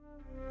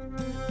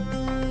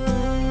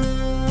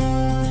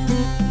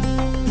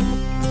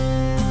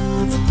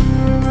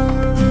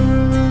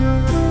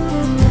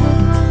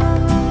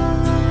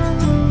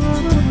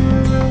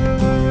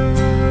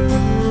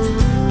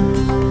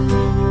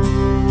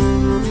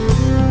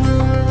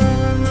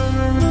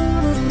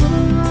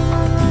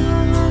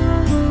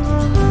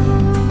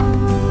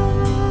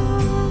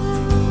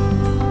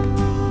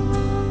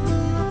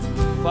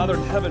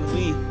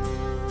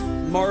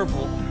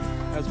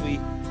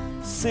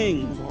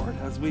sing, Lord,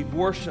 as we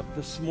worship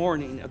this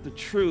morning at the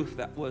truth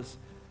that was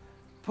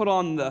put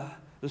on the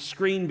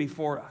screen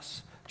before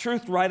us.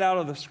 Truth right out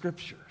of the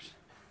Scriptures.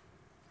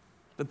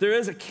 That there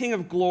is a King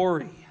of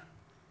glory.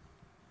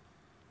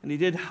 And he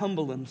did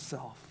humble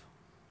himself.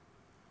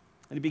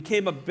 And he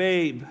became a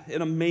babe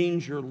in a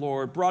manger,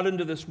 Lord, brought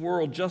into this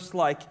world just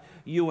like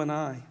you and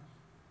I.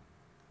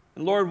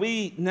 And Lord,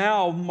 we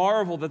now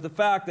marvel at the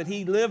fact that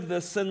he lived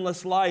this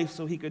sinless life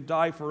so he could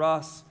die for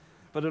us.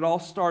 But it all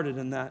started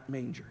in that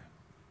manger.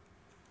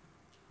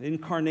 The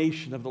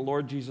incarnation of the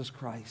Lord Jesus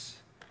Christ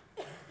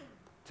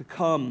to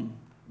come,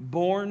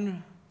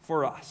 born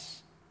for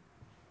us.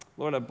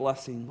 Lord, a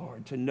blessing,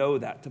 Lord, to know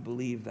that, to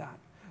believe that.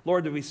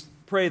 Lord, we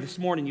pray this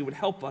morning you would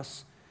help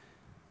us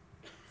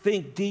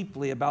think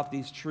deeply about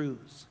these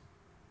truths.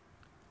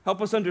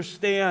 Help us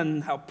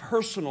understand how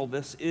personal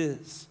this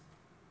is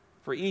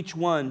for each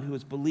one who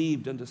has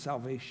believed unto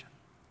salvation.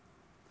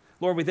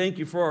 Lord, we thank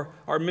you for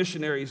our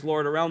missionaries,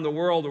 Lord, around the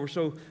world. We're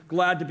so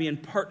glad to be in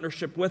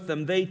partnership with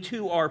them. They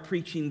too are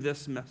preaching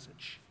this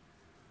message.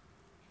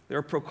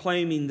 They're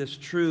proclaiming this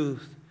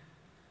truth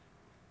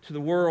to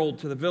the world,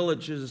 to the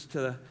villages, to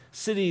the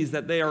cities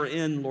that they are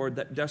in, Lord,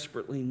 that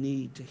desperately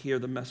need to hear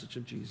the message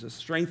of Jesus.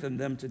 Strengthen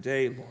them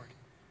today, Lord.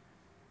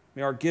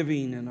 May our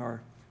giving and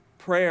our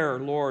prayer,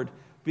 Lord,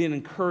 be an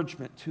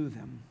encouragement to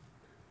them.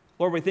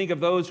 Lord, we think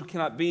of those who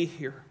cannot be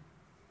here,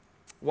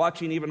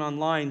 watching even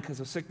online because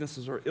of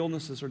sicknesses or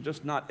illnesses, or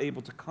just not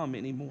able to come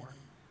anymore.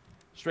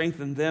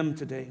 Strengthen them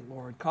today,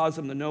 Lord. Cause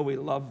them to know we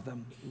love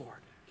them, Lord.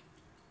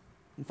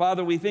 And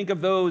Father, we think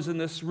of those in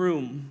this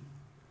room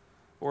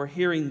who are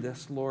hearing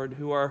this, Lord,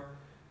 who are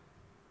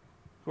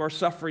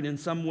suffering in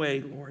some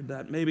way, Lord,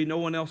 that maybe no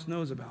one else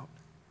knows about.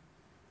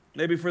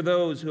 Maybe for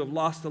those who have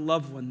lost a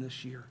loved one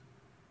this year.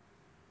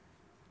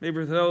 Maybe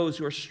for those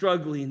who are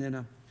struggling in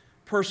a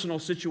personal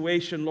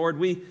situation, Lord,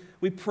 we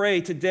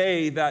pray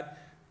today that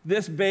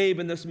this babe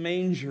in this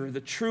manger, the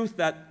truth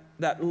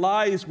that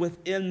lies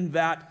within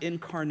that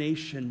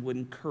incarnation would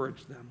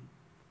encourage them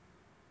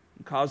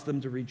and cause them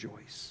to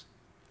rejoice.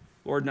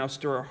 Lord, now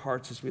stir our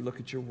hearts as we look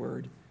at your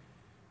word.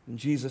 In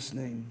Jesus'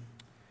 name,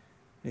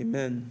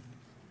 amen.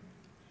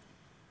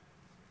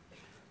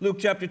 Luke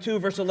chapter 2,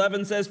 verse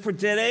 11 says, "For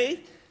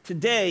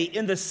today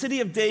in the city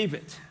of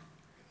David,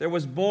 there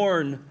was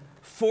born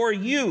for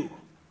you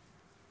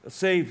a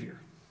Savior,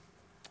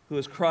 who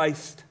is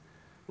Christ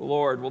the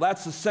Lord." Well,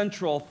 that's the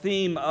central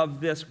theme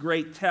of this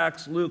great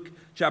text, Luke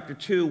chapter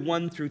 2,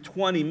 1 through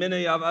 20.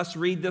 Many of us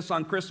read this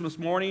on Christmas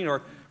morning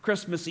or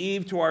Christmas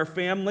Eve to our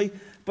family.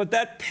 But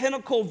that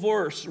pinnacle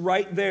verse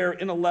right there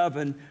in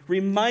 11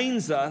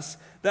 reminds us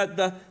that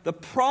the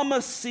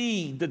promised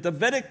seed, the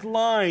Davidic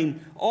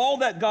line, all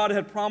that God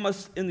had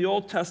promised in the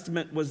Old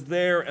Testament was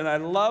there. And I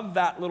love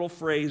that little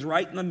phrase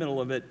right in the middle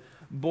of it,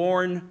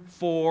 born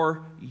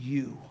for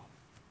you.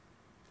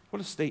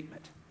 What a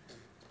statement.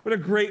 What a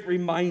great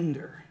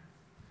reminder.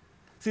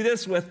 See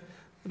this with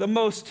the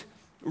most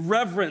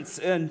reverence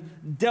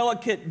and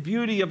delicate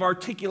beauty of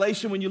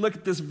articulation when you look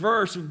at this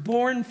verse,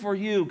 born for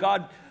you.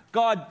 God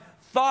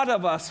thought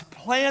of us,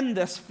 planned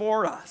this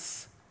for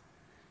us.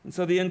 And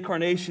so the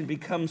incarnation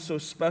becomes so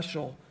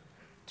special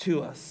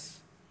to us.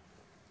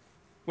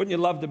 Wouldn't you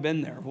love to have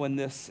been there when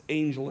this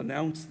angel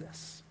announced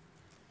this?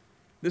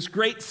 This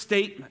great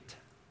statement,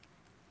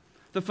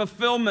 the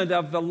fulfillment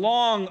of the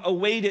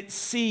long-awaited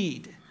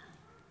seed,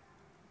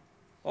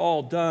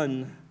 all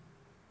done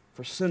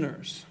for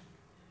sinners.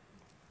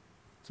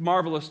 It's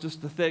marvelous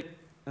just to think,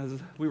 as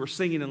we were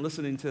singing and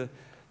listening to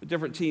the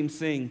different teams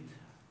sing,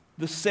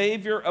 the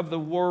Savior of the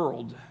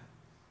world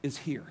is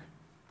here.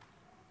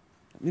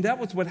 I mean, that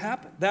was what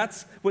happened.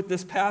 That's what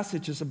this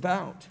passage is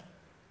about.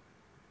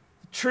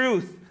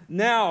 Truth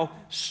now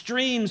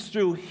streams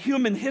through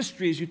human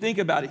history as you think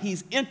about it.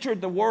 He's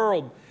entered the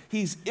world.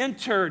 He's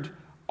entered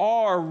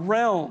our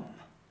realm.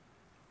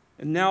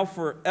 And now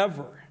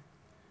forever,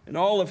 in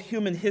all of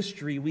human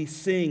history, we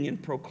sing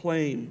and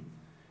proclaim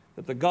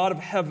that the God of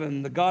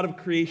heaven, the God of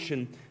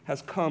creation,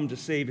 has come to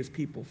save his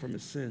people from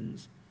his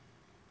sins.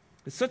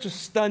 It's such a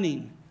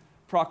stunning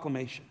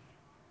proclamation.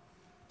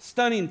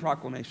 Stunning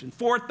proclamation.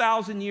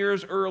 4,000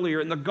 years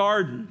earlier in the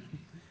garden,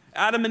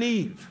 Adam and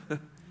Eve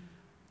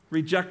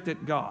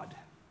rejected God.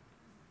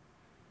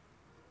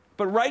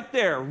 But right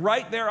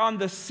there on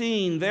the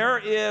scene, there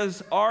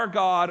is our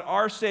God,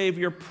 our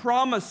Savior,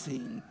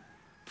 promising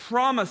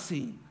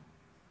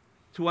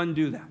to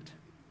undo that.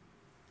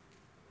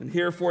 And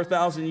here,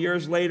 4,000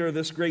 years later,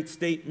 this great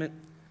statement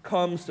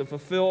comes to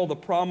fulfill the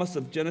promise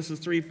of Genesis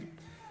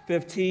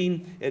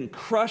 3:15 and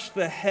crush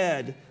the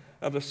head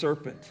of the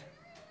serpent.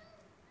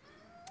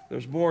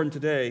 There's born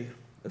today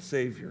a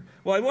Savior.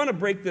 Well, I want to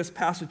break this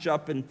passage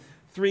up in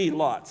three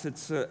lots.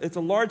 It's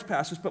a large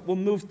passage, but we'll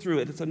move through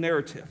it. It's a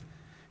narrative.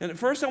 And at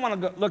first, I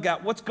want to look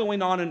at what's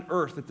going on in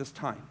earth at this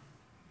time.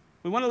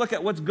 We want to look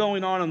at what's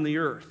going on the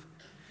earth.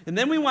 And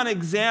then we want to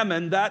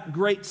examine that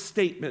great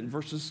statement,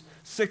 verses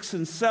 6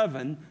 and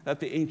 7,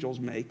 that the angels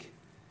make.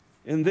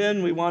 And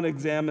then we want to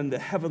examine the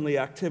heavenly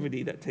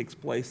activity that takes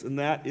place, and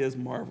that is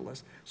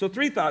marvelous. So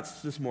 3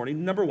 thoughts this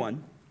morning. Number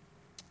 1,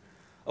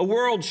 a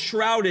world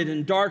shrouded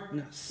in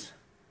darkness,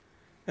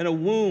 and a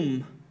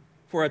womb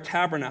for a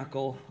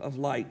tabernacle of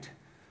light.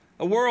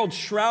 A world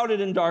shrouded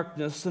in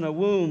darkness and a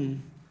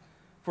womb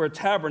for a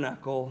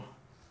tabernacle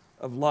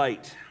of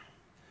light.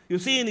 You'll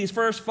see in these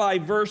first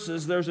 5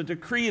 verses, there's a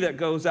decree that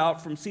goes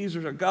out from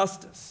Caesar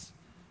Augustus.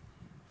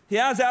 He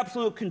has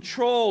absolute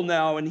control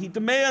now, and he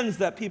demands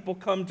that people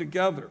come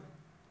together.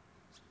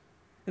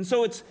 And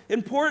so it's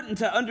important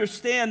to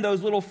understand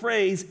those little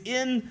phrases,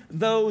 in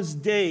those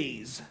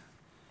days.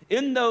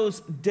 In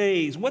those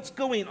days. What's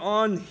going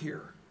on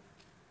here?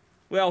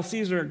 Well,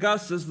 Caesar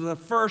Augustus is the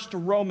first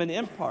Roman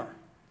Empire.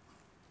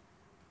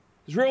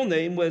 His real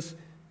name was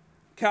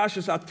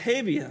Cassius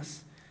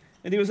Octavius,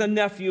 and he was a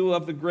nephew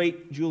of the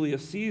great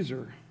Julius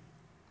Caesar.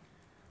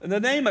 And the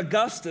name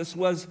Augustus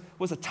was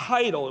a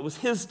title. It was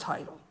his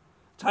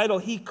title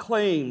he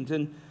claimed.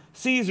 And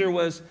Caesar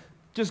was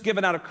just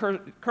given out of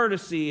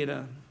courtesy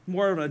and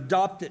more of an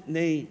adopted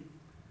name.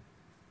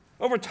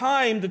 Over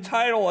time, the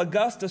title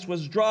Augustus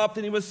was dropped,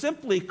 and he was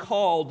simply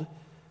called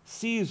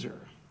Caesar.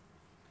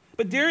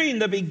 But during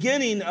the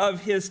beginning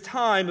of his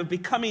time of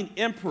becoming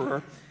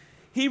emperor,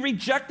 he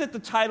rejected the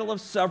title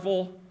of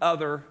several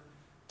other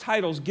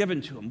titles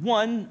given to him.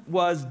 One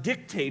was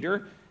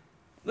dictator.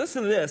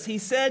 Listen to this. He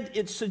said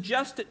it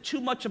suggested too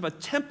much of a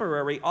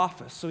temporary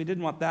office, so he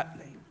didn't want that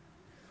name.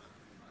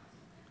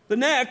 The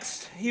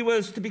next, he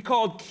was to be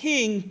called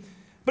king,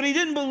 but he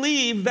didn't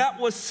believe that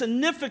was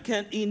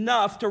significant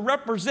enough to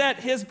represent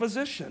his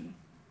position.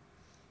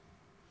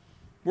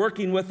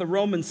 Working with the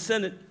Roman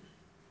Senate,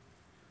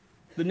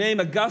 the name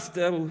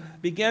Augusta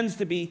begins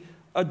to be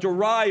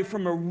derived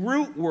from a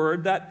root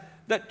word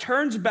that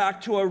turns back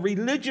to a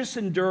religious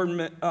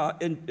endorsement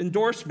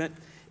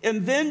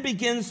and then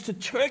begins to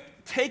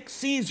take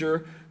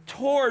Caesar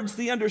towards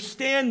the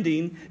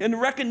understanding and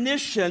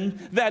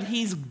recognition that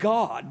he's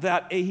God,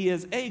 that he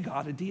is a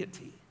God, a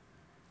deity.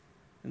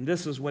 And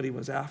this is what he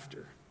was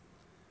after.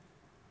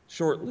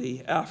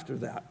 Shortly after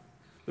that,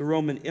 the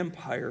Roman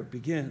Empire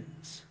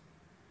begins.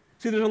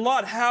 See, there's a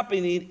lot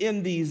happening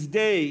in these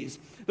days.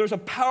 There's a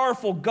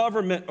powerful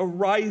government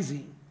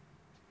arising.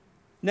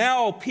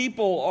 Now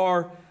people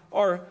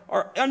are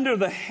under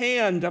the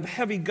hand of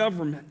heavy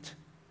government.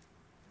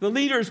 The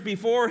leaders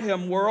before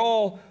him were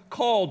all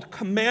called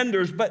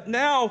commanders, but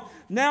now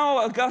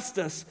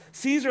Augustus,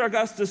 Caesar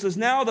Augustus, is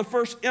now the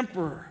first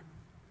emperor.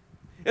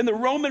 And the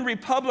Roman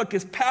Republic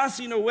is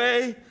passing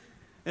away,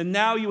 and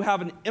now you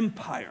have an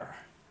empire,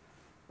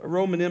 a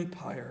Roman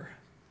Empire.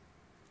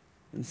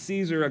 And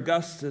Caesar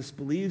Augustus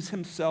believes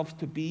himself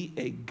to be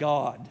a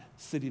god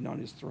sitting on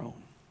his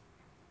throne.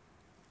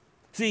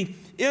 See,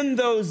 in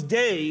those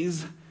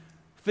days,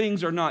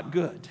 things are not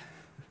good.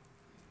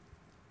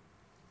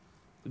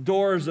 The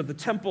doors of the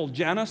temple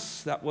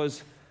Janus, that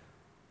was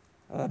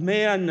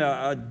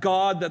a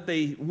god that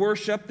they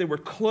worshiped, they were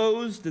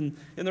closed, and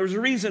there was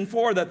a reason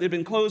for that. They'd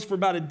been closed for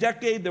about a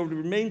decade. They would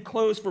remain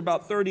closed for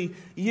about 30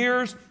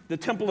 years. The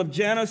temple of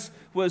Janus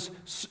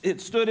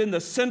stood in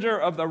the center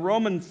of the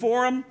Roman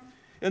Forum,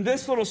 and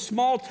this little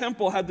small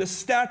temple had this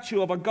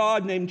statue of a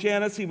god named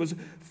Janus. He was a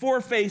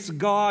four-faced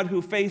god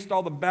who faced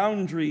all the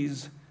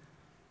boundaries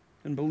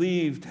and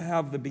believed to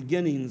have the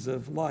beginnings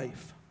of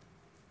life.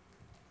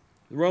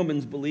 The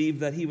Romans believed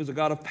that he was a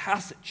god of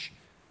passage.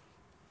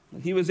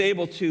 He was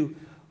able to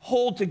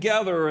hold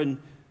together and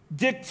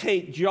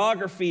dictate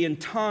geography and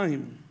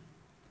time.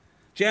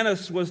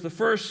 Janus was the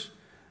first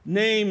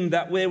name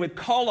that they would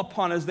call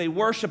upon as they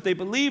worshiped. They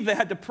believed they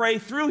had to pray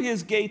through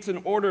his gates in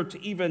order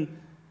to even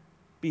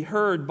be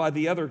heard by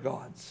the other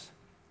gods.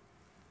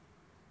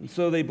 And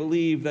so they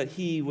believed that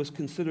he was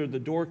considered the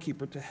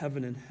doorkeeper to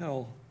heaven and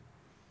hell.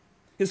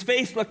 His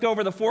face looked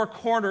over the four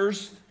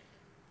corners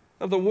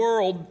of the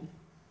world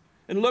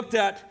and looked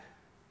at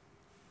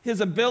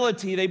his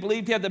ability. They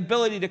believed he had the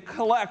ability to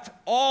collect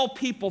all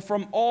people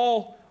from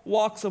all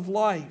walks of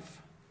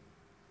life.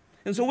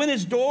 And so when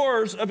his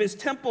doors of his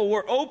temple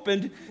were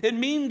opened, it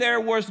meant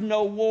there was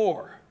no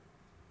war.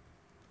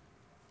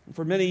 And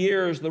for many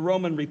years, the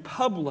Roman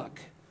Republic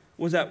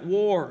was at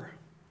war.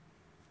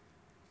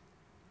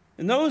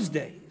 In those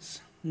days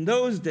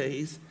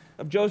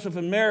of Joseph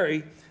and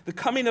Mary, the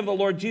coming of the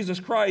Lord Jesus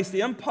Christ,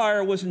 the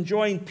empire was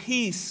enjoying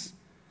peace.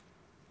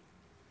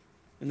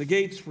 And the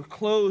gates were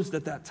closed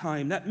at that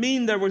time. That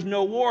means there was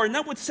no war. And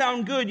that would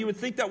sound good. You would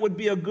think that would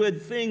be a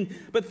good thing.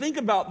 But think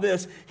about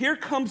this. Here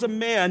comes a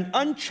man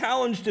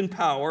unchallenged in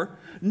power,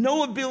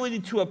 no ability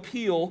to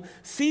appeal.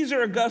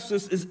 Caesar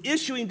Augustus is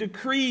issuing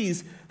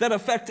decrees that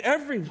affect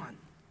everyone.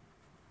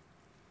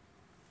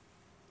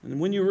 And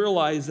when you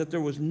realize that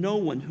there was no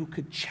one who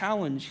could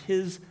challenge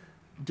his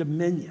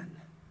dominion,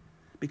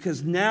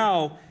 because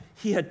now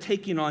he had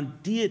taken on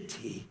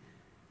deity,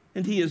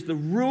 and he is the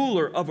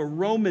ruler of a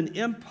Roman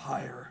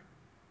Empire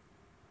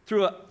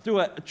through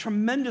a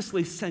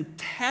tremendously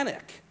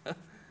satanic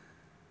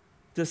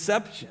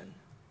deception.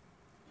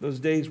 Those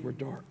days were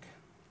dark.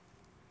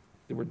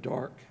 They were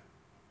dark.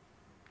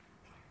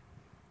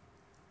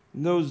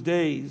 In those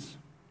days,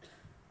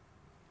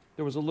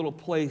 there was a little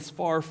place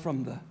far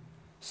from the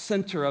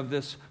center of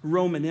this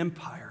Roman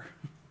Empire.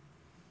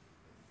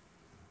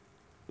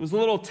 It was a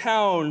little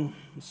town,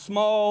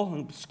 small,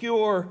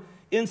 obscure,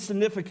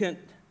 insignificant,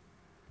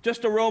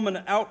 just a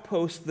Roman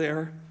outpost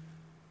there.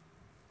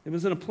 It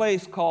was in a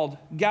place called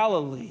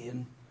Galilee,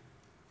 in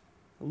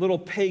a little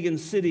pagan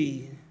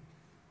city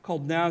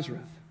called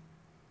Nazareth.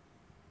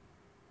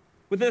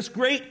 With this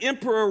great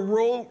emperor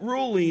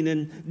ruling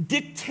and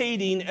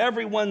dictating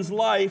everyone's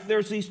life,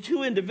 there's these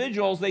two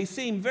individuals. They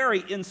seem very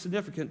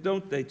insignificant,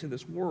 don't they, to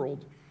this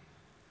world?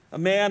 A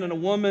man and a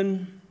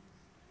woman,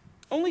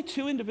 only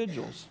two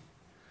individuals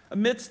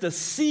amidst a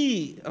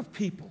sea of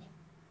people.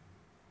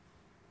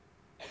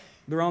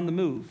 They're on the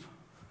move.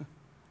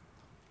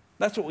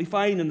 That's what we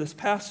find in this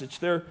passage.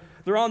 They're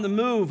on the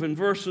move in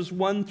verses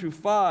 1 through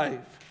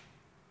 5.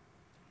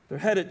 They're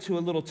headed to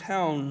a little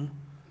town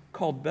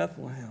called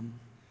Bethlehem.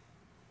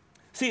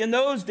 See, in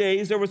those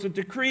days, there was a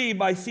decree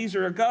by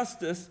Caesar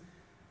Augustus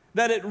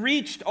that it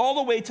reached all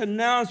the way to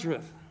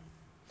Nazareth.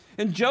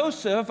 And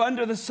Joseph,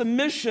 under the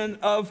submission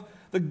of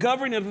the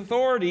governing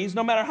authorities,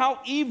 no matter how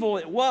evil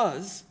it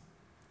was,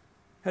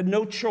 had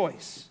no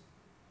choice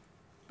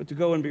but to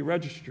go and be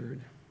registered.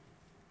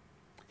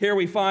 Here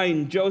we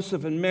find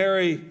Joseph and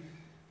Mary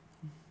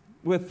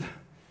with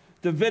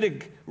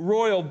Davidic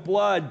royal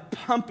blood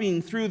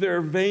pumping through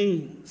their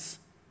veins.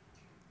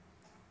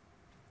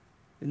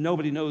 And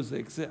nobody knows they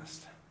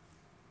exist.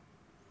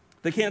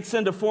 They can't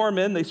send a form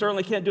in. They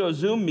certainly can't do a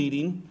Zoom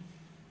meeting.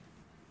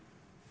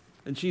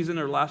 And she's in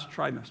her last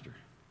trimester.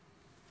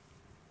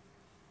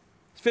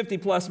 It's 50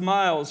 plus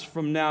miles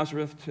from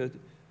Nazareth to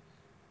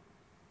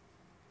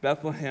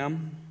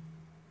Bethlehem.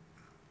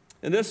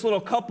 And this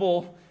little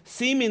couple,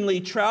 seemingly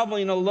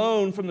traveling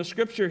alone from the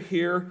scripture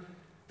here,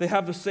 they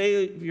have the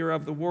Savior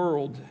of the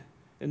world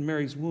in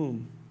Mary's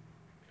womb.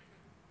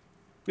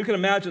 You can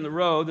imagine the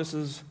road. This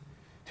is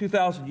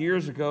 2,000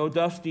 years ago,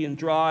 dusty and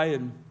dry,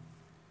 and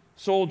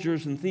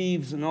soldiers and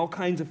thieves and all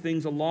kinds of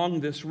things along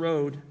this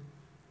road.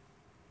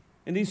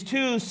 And these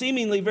two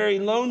seemingly very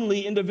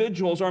lonely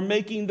individuals are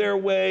making their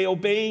way,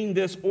 obeying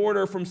this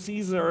order from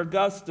Caesar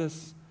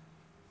Augustus,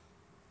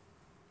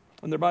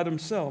 and they're by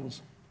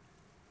themselves.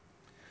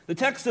 The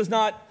text does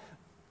not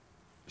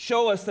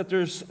show us that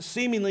there's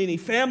seemingly any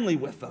family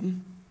with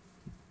them.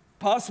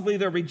 Possibly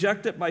they're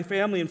rejected by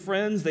family and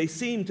friends. They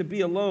seem to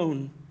be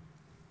alone.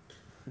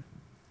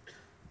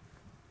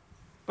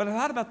 But I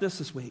thought about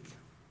this week.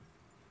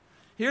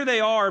 Here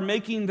they are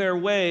making their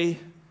way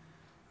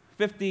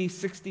 50,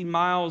 60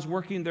 miles,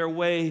 working their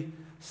way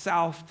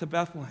south to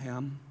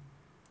Bethlehem.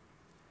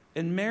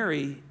 And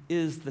Mary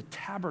is the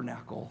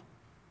tabernacle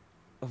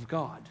of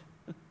God.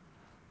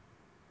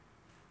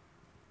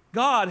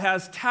 God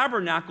has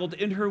tabernacled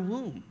in her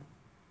womb.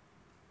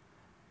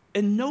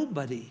 And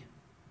nobody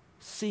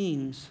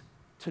seems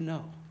to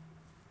know.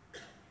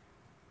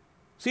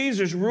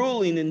 Caesar's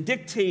ruling and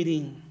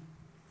dictating.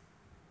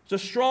 The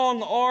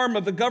strong arm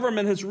of the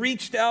government has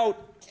reached out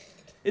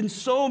in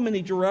so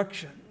many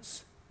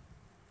directions.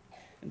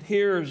 And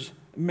here's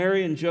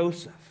Mary and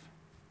Joseph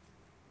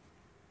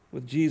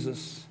with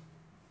Jesus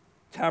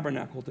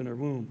tabernacled in her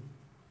womb.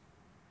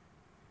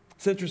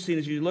 It's interesting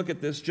as you look at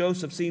this,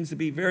 Joseph seems to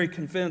be very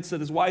convinced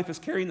that his wife is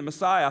carrying the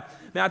Messiah.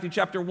 Matthew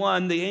chapter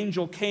 1, the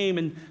angel came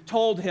and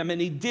told him,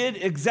 and he did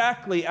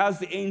exactly as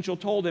the angel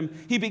told him.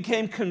 He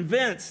became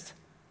convinced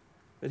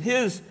that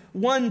his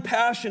one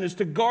passion is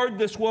to guard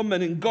this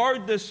woman and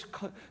guard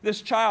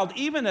this child,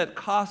 even at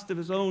cost of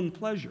his own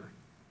pleasure.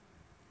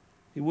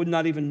 He would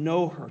not even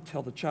know her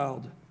till the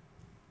child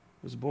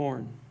was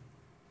born.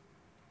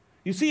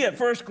 You see, at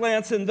first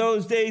glance in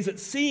those days, it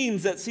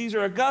seems that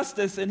Caesar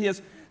Augustus, in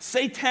his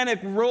satanic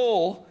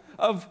role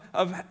of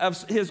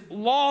his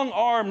long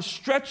arms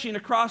stretching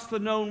across the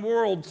known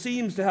world,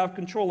 seems to have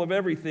control of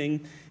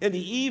everything, and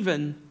he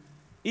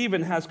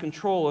even has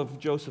control of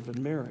Joseph and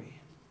Mary.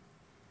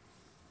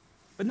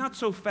 But not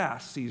so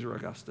fast, Caesar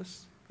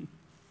Augustus.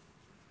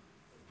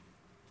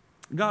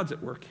 God's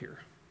at work here.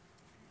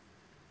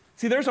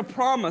 See, there's a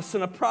promise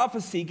and a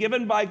prophecy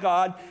given by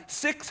God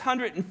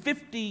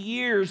 650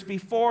 years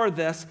before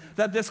this,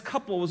 that this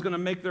couple was going to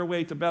make their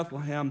way to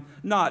Bethlehem,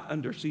 not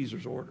under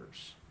Caesar's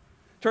orders.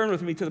 Turn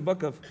with me to the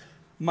book of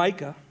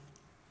Micah.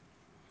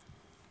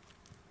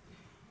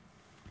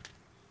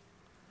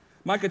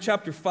 Micah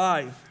chapter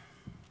 5.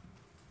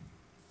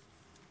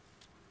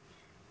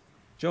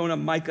 Jonah,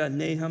 Micah,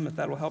 Nahum, if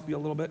that will help you a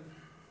little bit.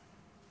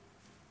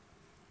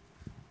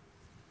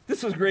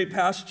 This is a great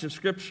passage of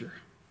Scripture.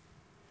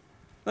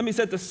 Let me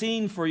set the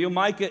scene for you.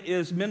 Micah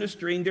is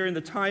ministering during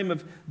the time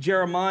of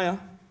Jeremiah.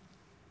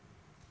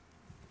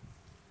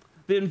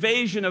 The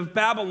invasion of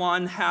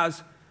Babylon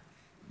has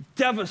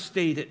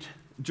devastated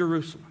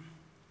Jerusalem.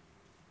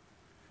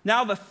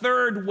 Now the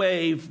third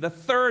wave, the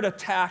third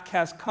attack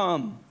has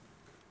come.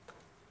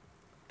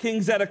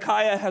 King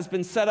Zedekiah has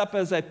been set up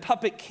as a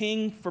puppet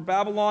king for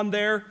Babylon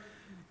there.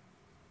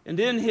 And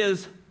in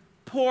his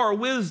poor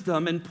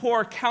wisdom and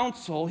poor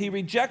counsel, he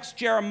rejects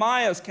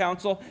Jeremiah's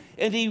counsel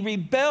and he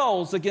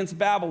rebels against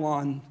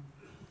Babylon.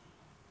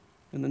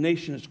 And the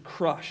nation is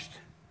crushed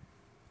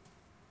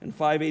in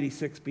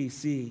 586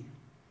 BC.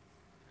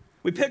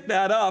 We pick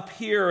that up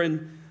here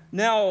in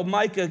Now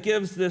Micah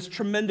gives this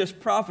tremendous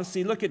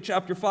prophecy. Look at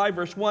chapter 5,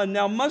 verse 1.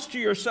 Now muster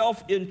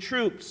yourself in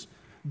troops,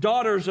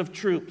 daughters of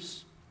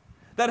troops,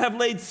 that have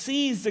laid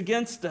siege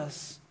against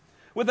us,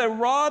 with a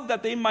rod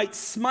that they might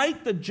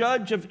smite the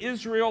judge of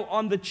Israel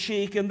on the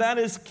cheek, and that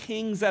is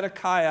King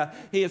Zedekiah.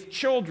 His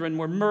children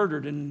were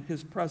murdered in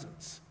his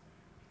presence.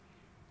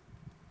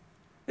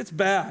 It's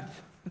bad.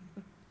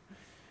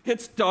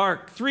 It's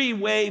dark. 3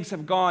 waves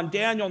have gone.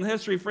 Daniel and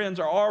history friends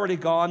are already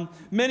gone.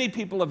 Many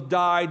people have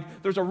died.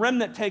 There's a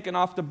remnant taken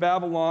off to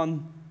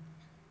Babylon.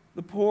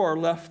 The poor are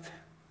left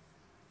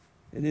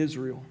in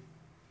Israel.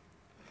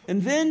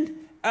 And then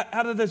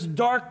out of this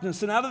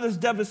darkness and out of this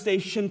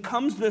devastation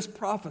comes this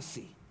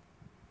prophecy.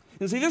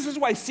 And see, this is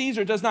why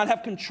Caesar does not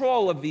have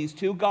control of these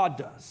two. God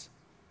does.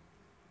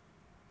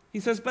 He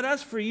says, but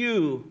as for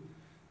you,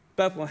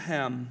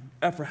 Bethlehem,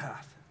 Ephrathah,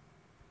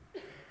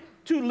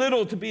 too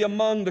little to be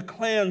among the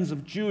clans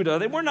of Judah.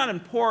 They were not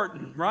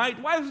important, right?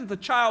 Why wasn't the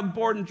child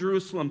born in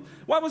Jerusalem?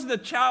 Why wasn't the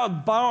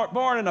child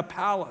born in a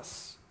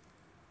palace?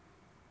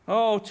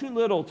 Oh, too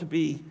little to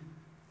be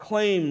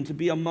claimed to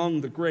be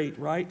among the great,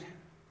 right?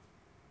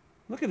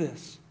 Look at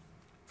this.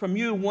 From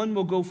you, one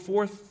will go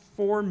forth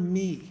for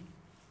me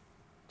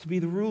to be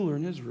the ruler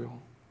in Israel.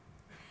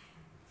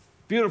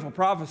 Beautiful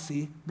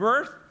prophecy,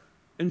 birth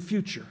and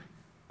future,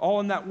 all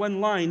in that one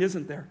line,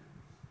 isn't there?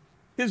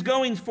 His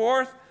goings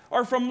forth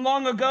are from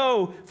long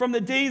ago, from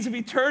the days of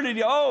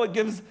eternity. Oh,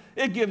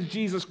 it gives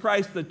Jesus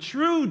Christ the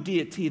true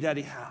deity that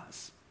he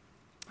has.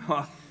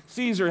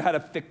 Caesar had a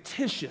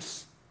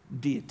fictitious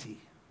deity,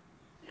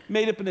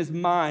 made up in his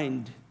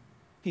mind.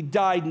 He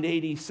died in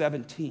AD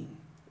 14,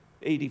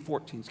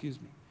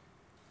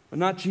 but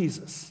not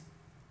Jesus.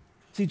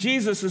 See,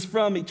 Jesus is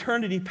from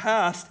eternity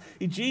past.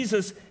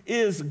 Jesus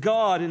is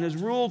God and has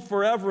ruled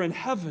forever in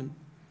heaven.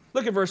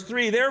 Look at verse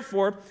 3.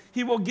 Therefore,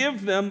 he will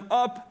give them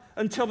up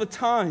until the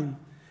time,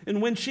 and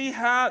when she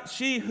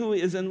who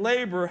is in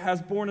labor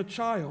has borne a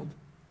child.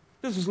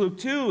 This is Luke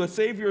 2. A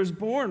Savior is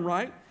born,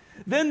 right?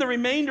 Then the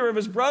remainder of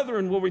his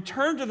brethren will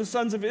return to the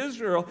sons of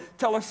Israel,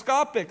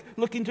 telescopic,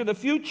 looking to the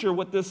future,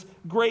 what this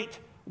great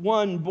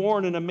one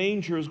born in a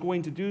manger is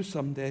going to do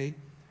someday.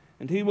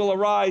 And he will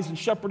arise and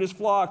shepherd his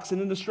flocks,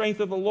 and in the strength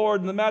of the Lord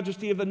and the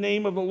majesty of the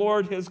name of the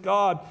Lord his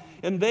God.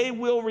 And they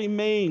will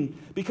remain,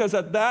 because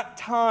at that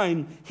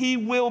time he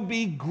will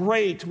be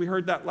great. We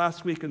heard that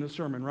last week in the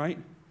sermon, right?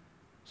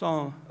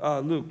 So,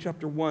 Luke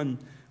chapter 1,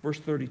 verse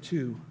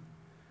 32.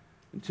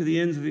 And to the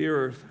ends of the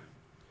earth,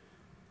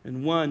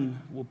 and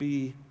one will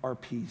be our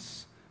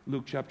peace.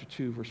 Luke chapter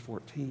 2, verse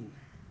 14.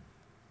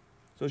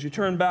 So as you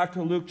turn back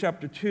to Luke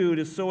chapter 2, it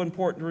is so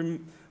important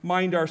to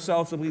remind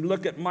ourselves, as we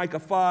look at Micah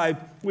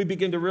 5, we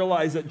begin to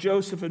realize that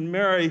Joseph and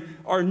Mary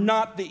are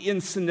not the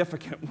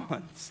insignificant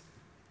ones.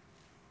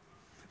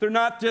 They're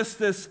not just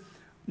this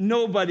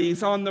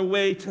nobodies on their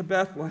way to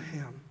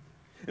Bethlehem.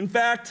 In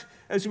fact,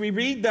 as we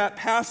read that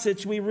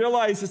passage, we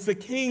realize it's the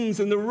kings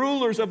and the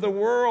rulers of the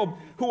world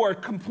who are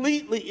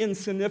completely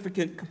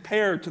insignificant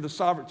compared to the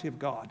sovereignty of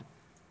God.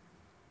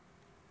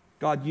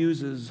 God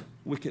uses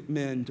wicked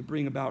men to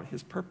bring about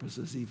his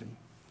purposes even.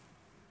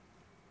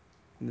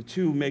 And the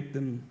two make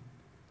them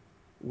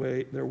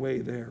their way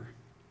there.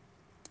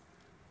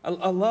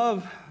 I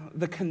love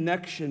the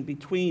connection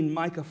between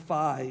Micah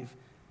 5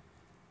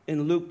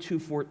 and Luke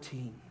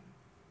 2:14.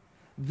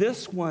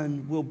 This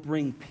one will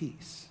bring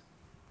peace.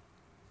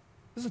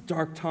 This is a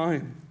dark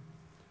time.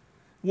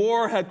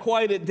 War had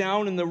quieted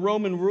down in the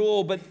Roman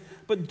rule,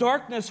 but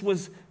darkness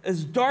was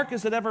as dark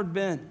as it ever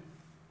been.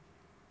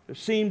 There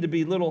seemed to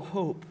be little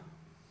hope.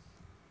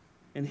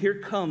 And here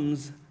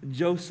comes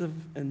Joseph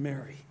and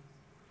Mary.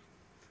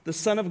 The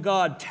Son of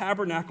God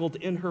tabernacled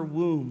in her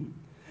womb,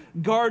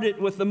 guarded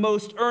with the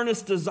most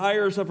earnest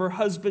desires of her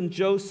husband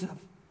Joseph.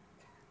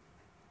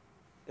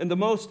 And the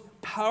most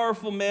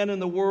powerful man in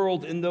the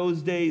world in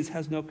those days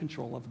has no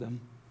control of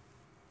them.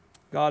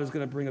 God is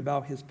going to bring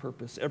about his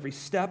purpose. Every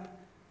step,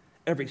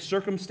 every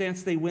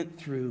circumstance they went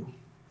through,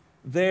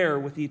 there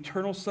with the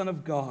eternal Son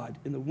of God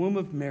in the womb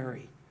of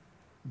Mary,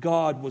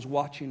 God was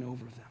watching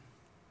over them.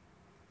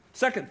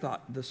 Second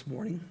thought this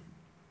morning,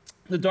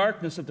 the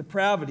darkness of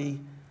depravity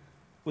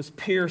was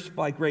pierced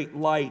by great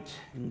light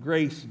and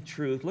grace and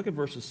truth. Look at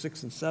verses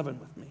 6 and 7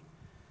 with me.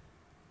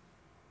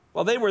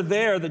 While they were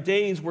there, the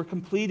days were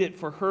completed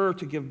for her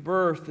to give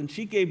birth, and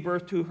she gave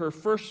birth to her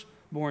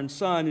firstborn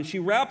son, and she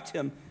wrapped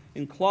him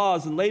in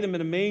cloths and laid him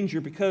in a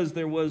manger because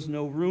there was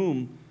no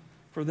room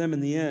for them in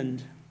the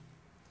end.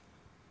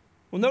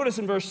 Well, notice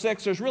in verse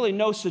 6, there's really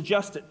no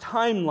suggested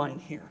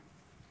timeline here.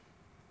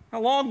 How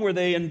long were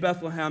they in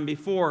Bethlehem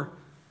before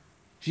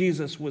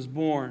Jesus was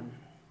born?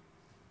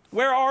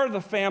 Where are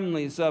the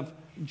families of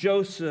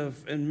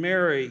Joseph and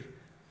Mary,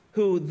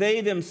 who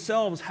they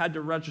themselves had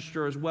to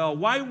register as well?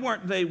 Why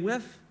weren't they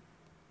with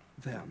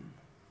them?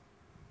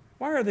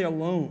 Why are they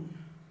alone?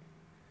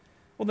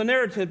 Well, the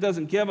narrative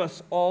doesn't give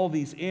us all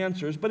these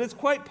answers, but it's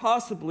quite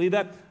possibly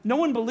that no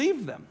one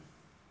believed them.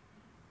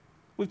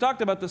 We've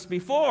talked about this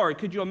before.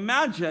 Could you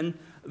imagine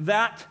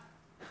that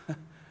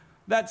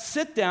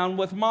sit down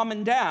with mom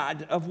and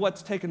dad of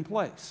what's taken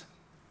place?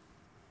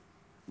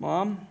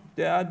 Mom,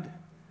 Dad,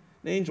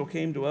 an angel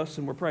came to us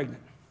and we're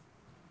pregnant.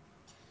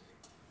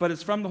 But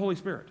it's from the Holy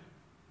Spirit.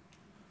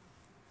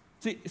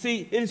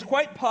 See, it is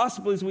quite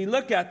possible as we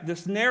look at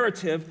this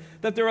narrative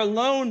that they're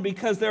alone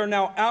because they're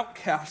now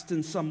outcast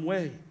in some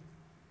way.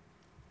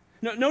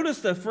 Notice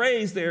the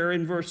phrase there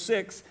in verse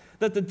 6,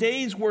 that the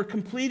days were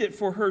completed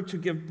for her to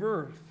give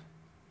birth.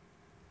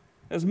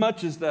 As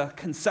much as the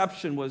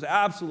conception was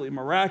absolutely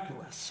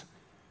miraculous,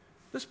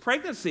 this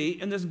pregnancy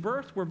and this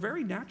birth were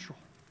very natural.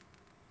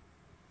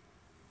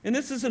 And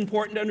this is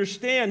important to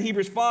understand.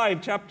 Hebrews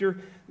 5, chapter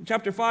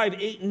 5,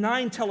 8, and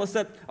 9 tell us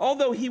that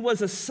although he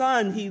was a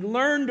son, he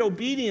learned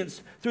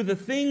obedience through the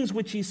things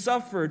which he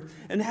suffered.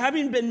 And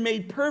having been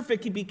made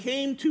perfect, he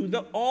became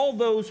to all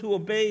those who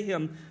obey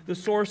him the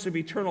source of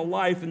eternal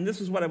life. And this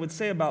is what I would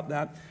say about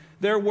that.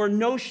 There were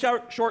no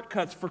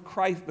shortcuts for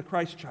Christ, the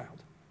Christ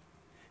child.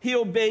 He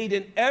obeyed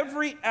in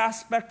every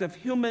aspect of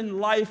human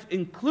life,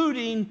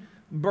 including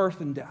birth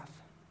and death.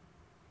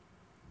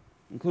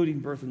 Including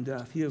birth and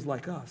death. He is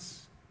like us.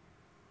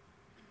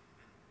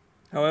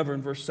 However,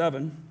 in verse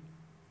 7,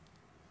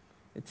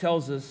 it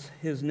tells us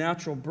his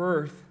natural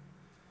birth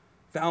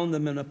found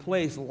them in a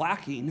place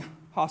lacking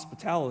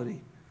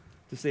hospitality,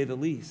 to say the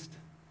least.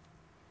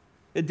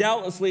 It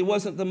doubtlessly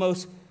wasn't the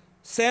most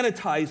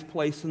sanitized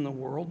place in the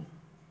world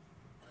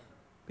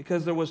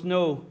because there was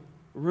no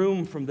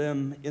room for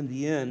them in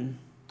the inn.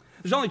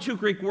 There's only two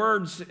Greek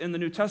words in the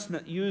New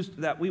Testament used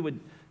that we would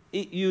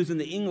use in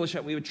the English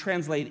that we would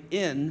translate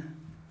inn.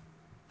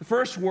 The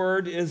first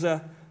word is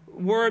a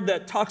word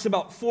that talks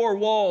about four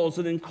walls,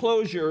 an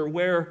enclosure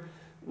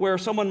where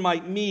someone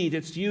might meet.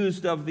 It's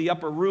used of the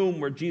upper room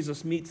where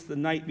Jesus meets the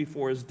night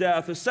before his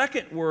death. The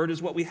second word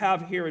is what we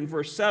have here in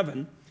verse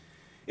 7.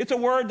 It's a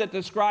word that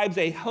describes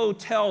a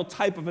hotel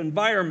type of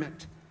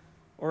environment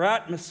or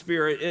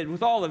atmosphere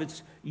with all of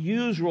its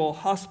usual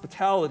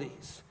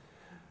hospitalities.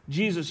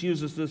 Jesus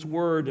uses this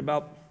word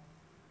about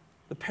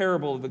the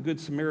parable of the Good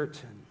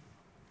Samaritan.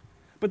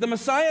 But the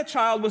Messiah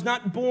child was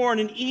not born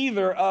in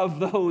either of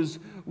those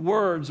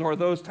words or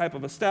those type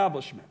of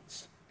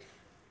establishments.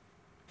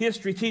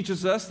 History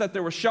teaches us that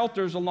there were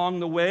shelters along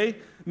the way.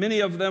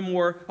 Many of them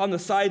were on the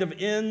side of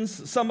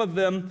inns. Some of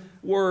them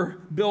were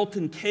built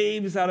in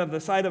caves out of the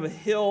side of a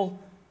hill.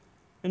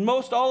 And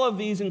most all of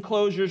these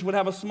enclosures would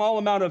have a small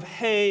amount of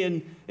hay,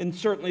 and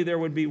certainly there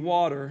would be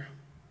water.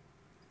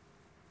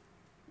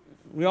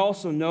 We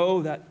also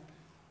know that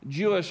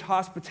Jewish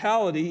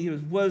hospitality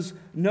was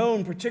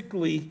known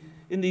particularly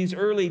in these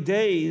early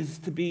days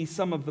to be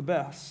some of the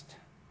best.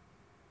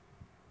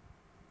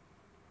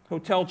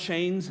 Hotel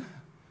chains,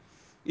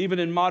 even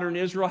in modern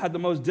Israel, had the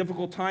most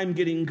difficult time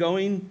getting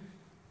going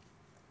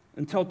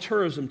until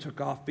tourism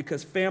took off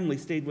because family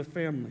stayed with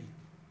family.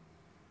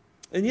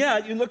 And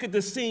yet, you look at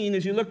this scene,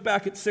 as you look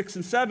back at 6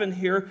 and 7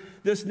 here,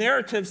 this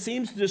narrative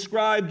seems to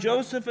describe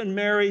Joseph and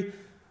Mary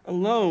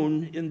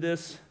alone in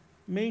this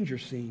manger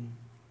scene.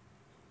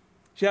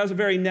 She has a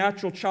very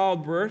natural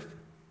childbirth.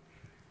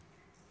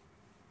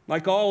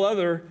 Like all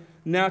other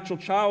natural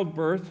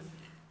childbirth,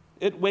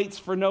 it waits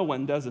for no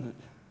one, doesn't it?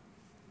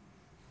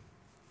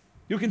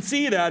 You can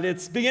see that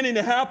it's beginning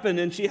to happen,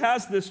 and she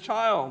has this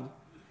child.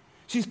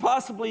 She's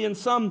possibly in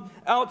some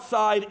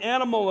outside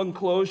animal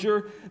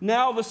enclosure.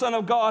 Now the Son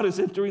of God is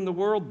entering the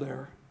world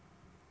there.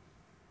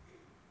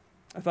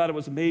 I thought it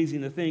was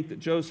amazing to think that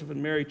Joseph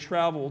and Mary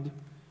traveled,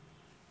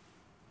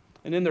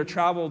 and in their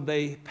travel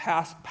they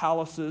passed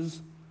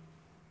palaces.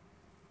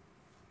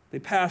 They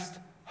passed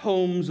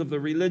homes of the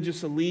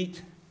religious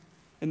elite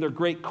in their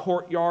great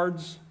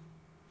courtyards.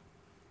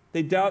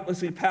 They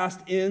doubtlessly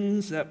passed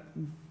inns that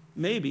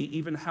maybe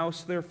even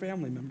housed their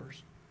family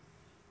members.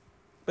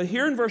 But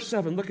here in verse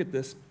 7, look at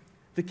this.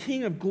 The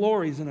King of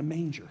glory is in a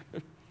manger.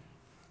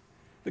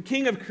 The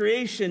King of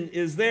creation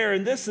is there,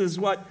 and this is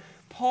what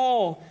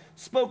Paul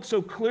spoke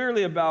so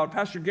clearly about.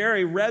 Pastor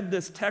Gary read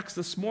this text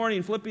this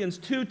morning. Philippians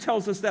 2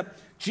 tells us that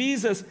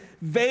Jesus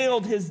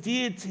veiled his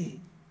deity,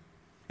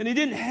 and he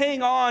didn't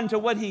hang on to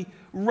what he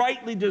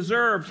rightly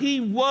deserved. He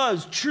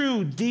was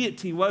true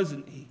deity,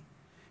 wasn't he?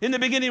 In the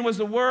beginning was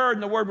the Word,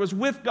 and the Word was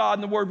with God,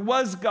 and the Word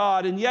was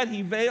God, and yet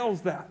he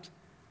veils that.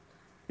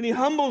 And he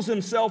humbles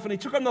himself, and he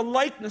took on the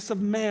likeness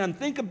of man.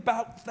 Think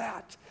about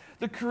that.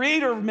 The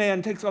creator of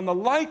man takes on the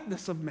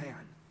likeness of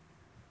man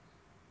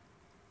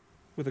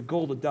with a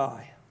goal to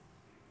die.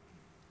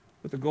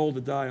 With a goal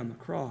to die on the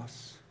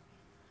cross.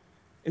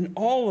 And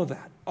all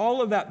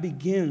of that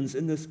begins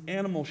in this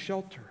animal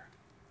shelter.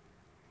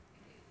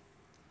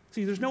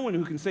 See, there's no one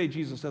who can say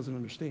Jesus doesn't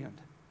understand.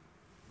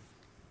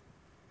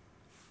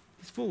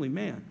 He's fully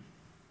man.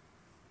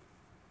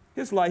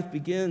 His life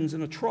begins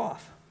in a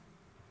trough.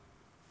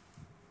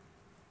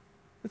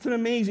 It's an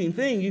amazing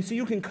thing. You see,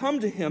 you can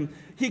come to him.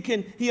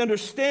 He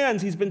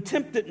understands. He's been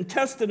tempted and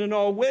tested in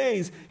all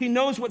ways. He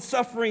knows what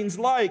suffering's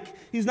like.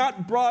 He's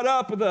not brought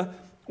up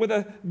with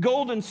a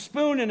golden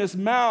spoon in his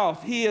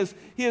mouth. He is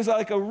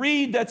like a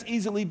reed that's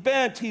easily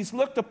bent. He's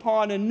looked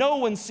upon, and no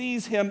one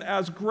sees him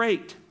as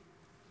great.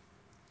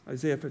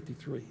 Isaiah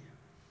 53.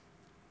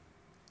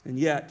 And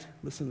yet,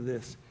 listen to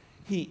this.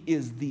 He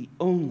is the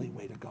only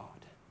way to God.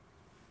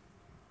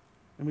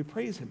 And we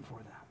praise him for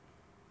that.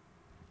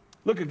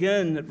 Look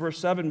again at verse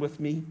 7 with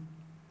me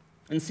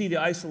and see the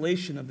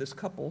isolation of this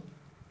couple.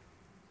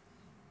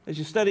 As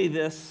you study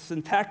this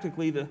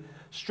syntactically, the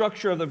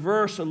structure of the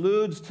verse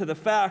alludes to the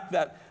fact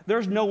that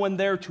there's no one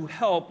there to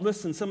help.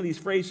 Listen, some of these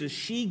phrases.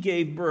 She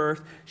gave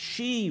birth.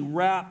 She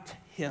wrapped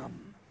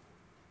him.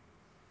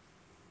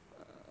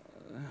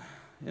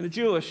 In a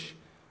Jewish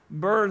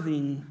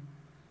birthing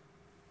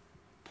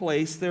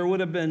place, there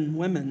would have been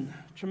women,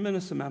 a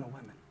tremendous amount of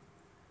women.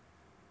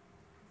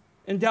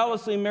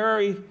 Undoubtedly,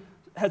 Mary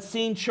had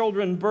seen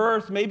children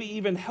birth, maybe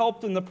even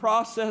helped in the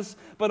process.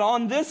 But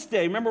on this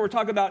day, remember we're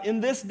talking about in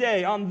this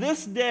day, on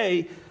this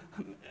day,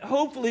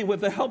 hopefully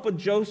with the help of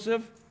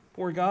Joseph,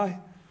 poor guy,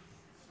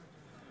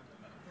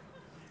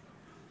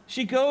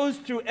 she goes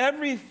through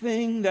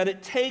everything that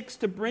it takes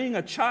to bring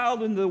a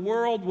child into the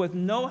world with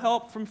no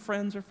help from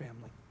friends or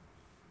family.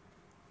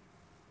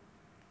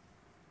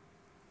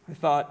 I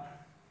thought,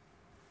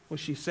 was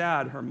she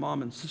sad her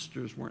mom and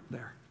sisters weren't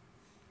there?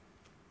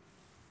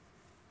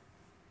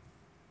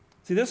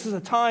 See, this is a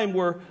time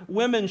where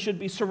women should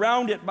be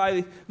surrounded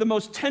by the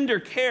most tender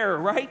care,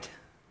 right?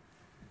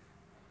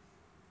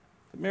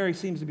 But Mary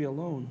seems to be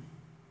alone.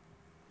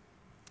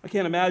 I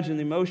can't imagine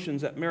the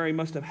emotions that Mary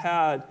must have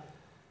had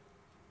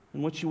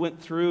and what she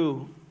went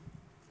through.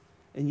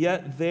 And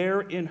yet there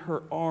in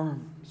her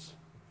arms,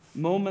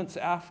 moments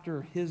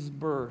after his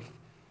birth,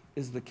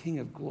 is the King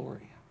of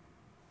Glory.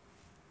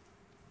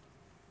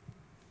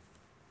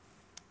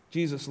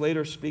 Jesus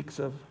later speaks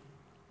of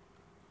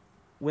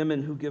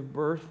women who give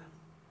birth.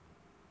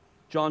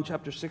 John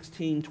chapter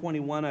 16,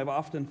 21, I've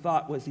often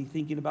thought, was he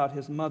thinking about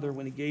his mother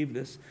when he gave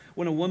this?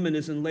 When a woman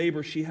is in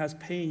labor, she has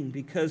pain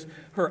because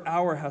her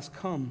hour has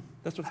come.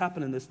 That's what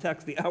happened in this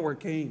text. The hour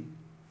came.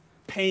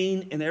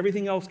 Pain and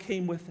everything else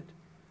came with it.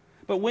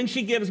 But when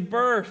she gives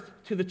birth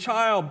to the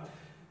child,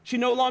 she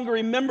no longer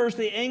remembers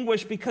the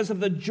anguish because of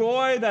the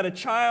joy that a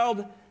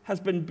child has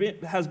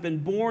been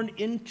born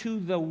into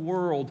the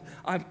world.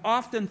 I've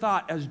often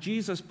thought, as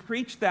Jesus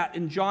preached that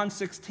in John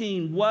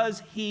 16,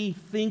 was he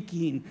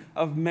thinking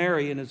of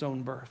Mary in his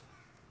own birth?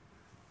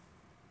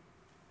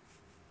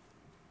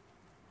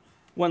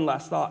 One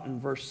last thought in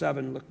verse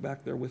 7. Look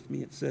back there with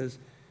me. It says,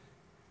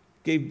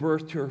 gave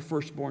birth to her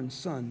firstborn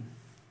son.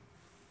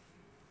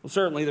 Well,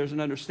 certainly there's an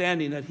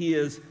understanding that he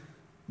is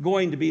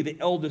going to be the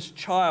eldest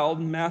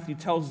child. Matthew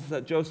tells us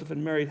that Joseph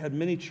and Mary had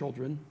many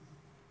children.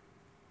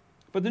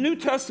 But the New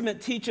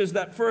Testament teaches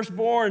that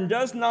firstborn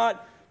does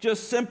not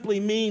just simply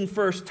mean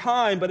first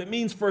time, but it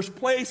means first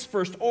place,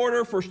 first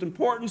order, first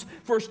importance,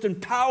 first in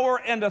power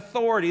and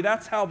authority.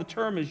 That's how the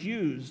term is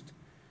used.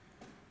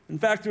 In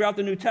fact, throughout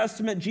the New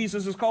Testament,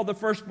 Jesus is called the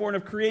firstborn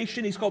of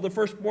creation. He's called the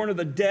firstborn of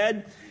the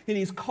dead. And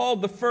he's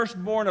called the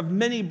firstborn of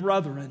many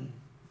brethren.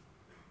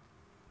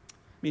 I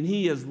mean,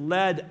 he has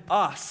led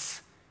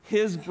us,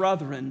 his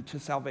brethren, to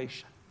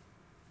salvation.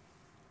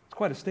 It's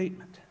quite a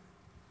statement.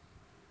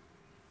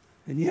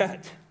 And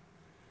yet,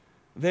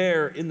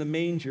 there in the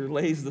manger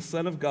lays the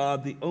Son of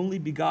God, the only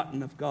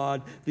begotten of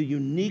God, the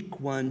unique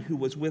one who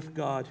was with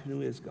God,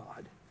 who is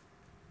God,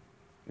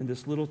 in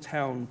this little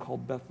town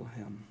called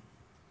Bethlehem.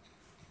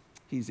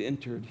 He's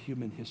entered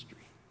human history.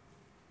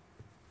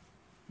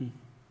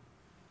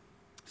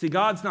 See,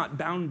 God's not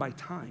bound by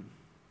time.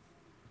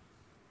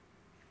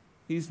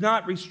 He's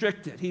not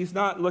restricted. He's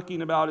not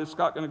looking about, is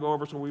Scott going to go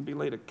over so we'd be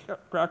late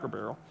at Cracker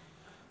Barrel?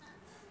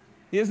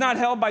 He is not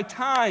held by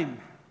time.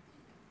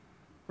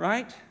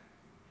 Right?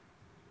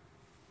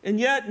 And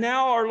yet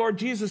now our Lord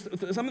Jesus,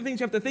 some of the things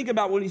you have to think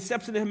about when he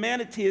steps into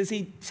humanity is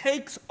he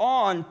takes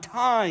on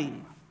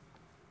time.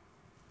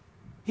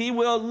 He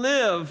will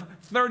live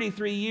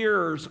 33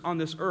 years on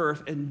this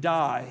earth and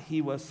die.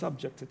 He was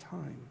subject to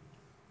time.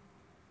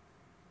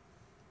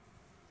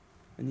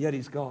 And yet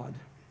he's God.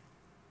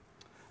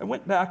 I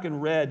went back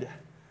and read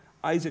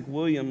Isaac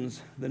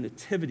Williams' The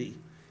Nativity.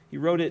 He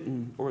wrote it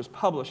or was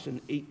published in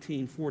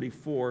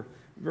 1844.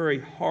 Very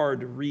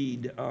hard to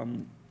read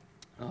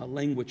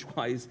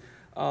language-wise,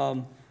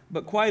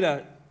 but quite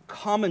a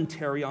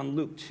commentary on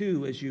Luke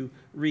 2 as you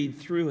read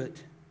through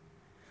it.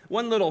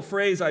 One little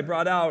phrase I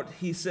brought out,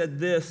 he said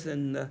this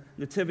in the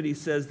Nativity,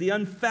 says, the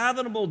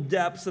unfathomable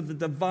depths of the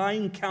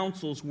divine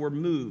counsels were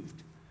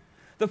moved.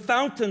 The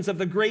fountains of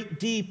the great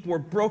deep were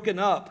broken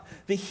up.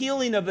 The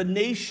healing of the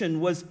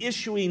nation was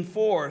issuing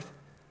forth.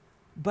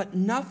 But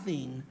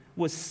nothing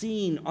was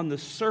seen on the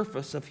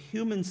surface of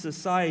human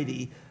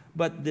society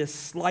but this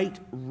slight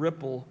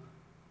ripple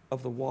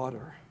of the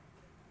water.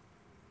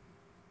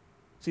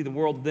 See, the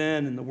world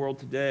then and the world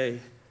today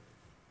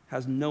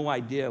has no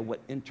idea what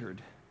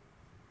entered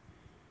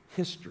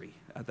history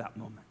at that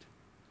moment.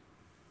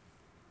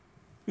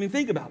 I mean,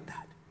 think about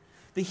that.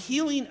 The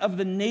healing of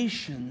the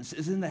nations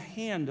is in the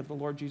hand of the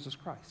Lord Jesus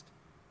Christ.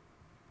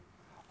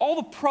 All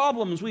the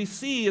problems we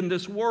see in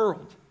this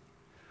world,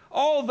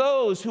 all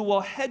those who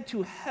will head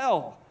to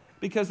hell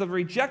because of the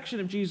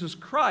rejection of Jesus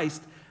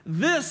Christ,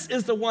 this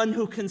is the one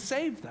who can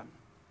save them.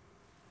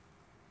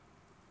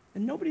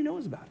 And nobody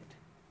knows about it.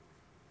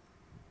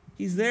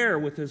 He's there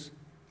with his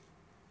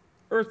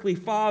earthly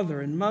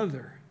father and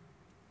mother.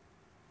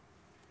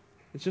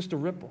 It's just a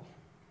ripple.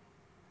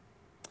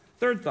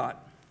 Third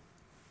thought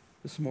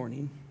this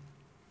morning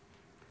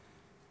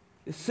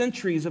is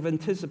centuries of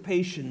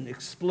anticipation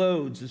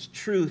explodes as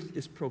truth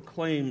is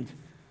proclaimed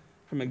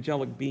from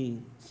angelic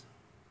beings.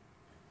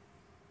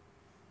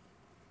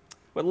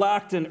 What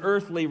lacked an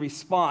earthly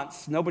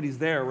response, nobody's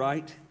there,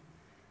 right,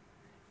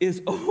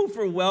 is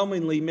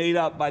overwhelmingly made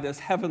up by this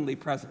heavenly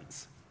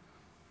presence.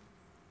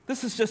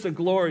 This is just a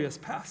glorious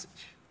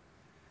passage.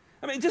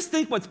 I mean, just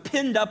think what's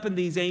pinned up in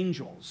these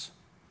angels.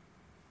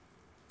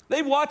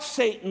 They watch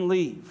Satan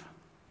leave.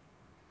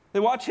 They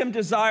watch him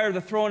desire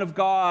the throne of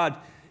God.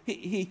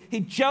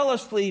 He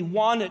jealously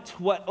wanted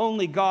what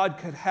only God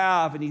could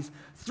have, and he's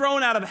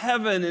thrown out of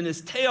heaven, and his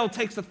tail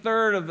takes a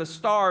third of the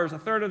stars, a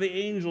third of the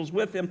angels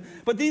with him.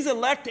 But these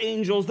elect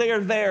angels, they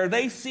are there.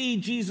 They see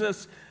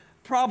Jesus,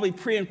 probably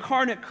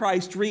pre-incarnate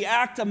Christ,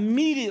 react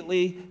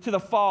immediately to the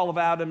fall of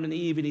Adam and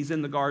Eve, and he's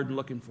in the garden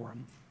looking for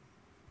him.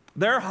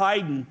 They're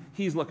hiding.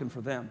 He's looking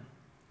for them.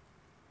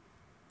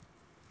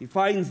 He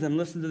finds them.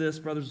 Listen to this,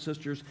 brothers and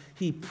sisters.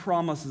 He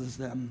promises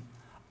them,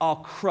 I'll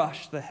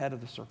crush the head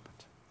of the serpent.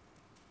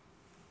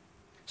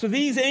 So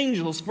these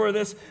angels, for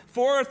this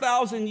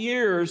 4,000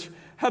 years,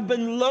 have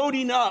been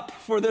loading up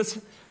for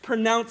this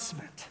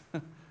pronouncement.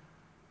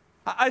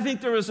 I think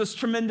there was this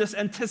tremendous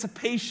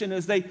anticipation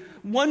as they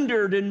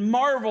wondered and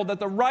marveled at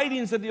the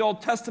writings of the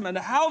Old Testament,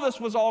 how this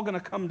was all going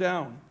to come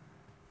down.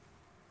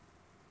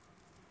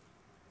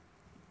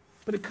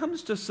 But it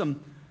comes to some,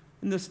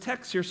 in this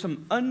text here,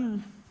 some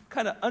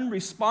kind of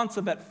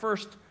unresponsive at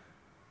first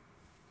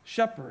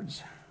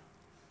shepherds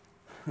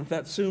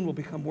that soon will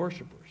become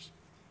worshipers.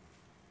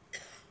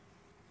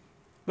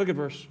 Look at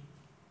verse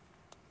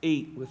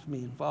 8 with me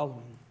and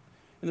following.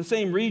 In the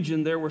same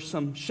region, there were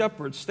some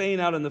shepherds staying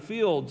out in the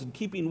fields and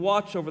keeping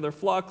watch over their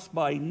flocks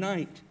by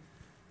night.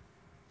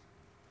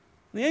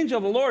 The angel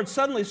of the Lord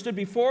suddenly stood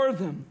before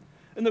them,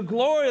 and the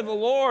glory of the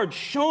Lord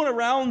shone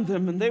around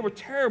them, and they were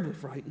terribly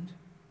frightened.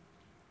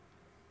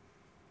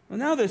 Well,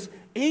 now this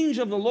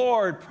angel of the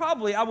Lord,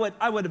 probably, I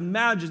would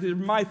imagine, these are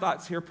my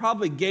thoughts here,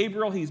 probably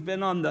Gabriel. He's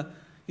been on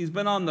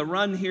the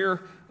run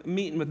here,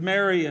 meeting with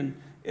Mary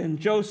and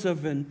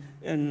Joseph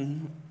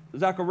and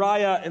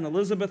Zechariah and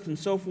Elizabeth and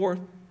so forth.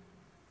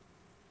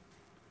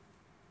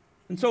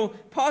 And so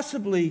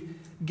possibly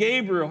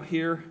Gabriel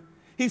here,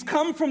 he's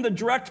come from the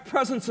direct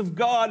presence of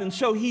God, and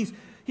so he's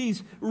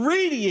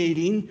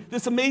radiating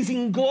this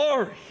amazing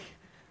glory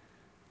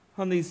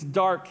on these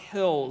dark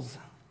hills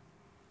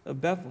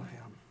of Bethlehem.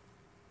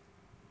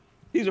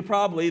 These are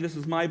probably, this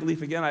is my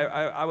belief again,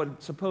 I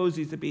would suppose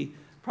these to be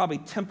probably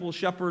temple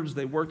shepherds.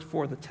 They worked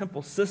for the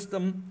temple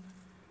system.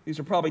 These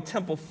are probably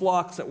temple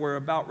flocks that were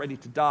about ready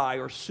to die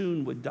or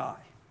soon would die.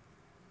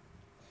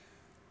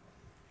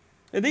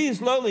 And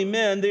these lowly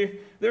men,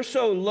 they're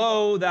so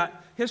low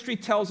that history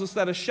tells us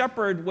that a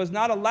shepherd was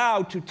not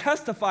allowed to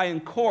testify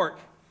in court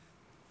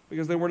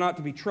because they were not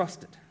to be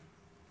trusted.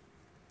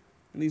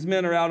 And these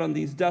men are out on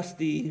these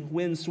dusty,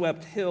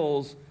 windswept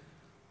hills,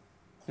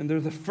 and they're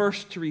the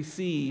first to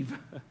receive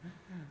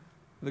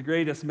the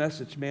greatest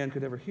message man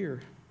could ever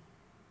hear.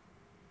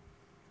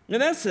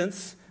 In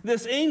essence,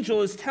 this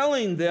angel is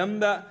telling them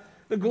that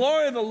the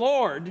glory of the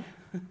Lord,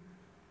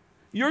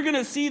 you're going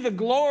to see the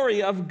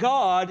glory of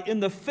God in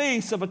the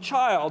face of a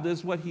child,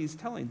 is what he's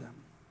telling them.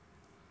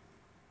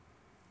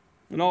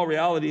 In all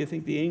reality, I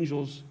think the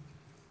angels,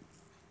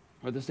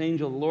 or this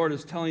angel of the Lord,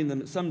 is telling them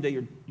that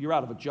someday you're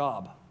out of a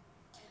job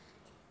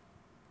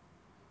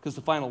because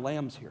the final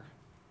lamb's here.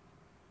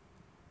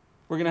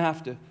 We're going to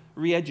have to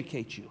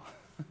re-educate you,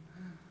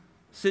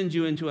 send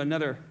you into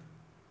another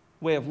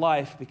way of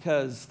life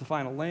because the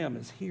final lamb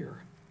is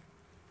here.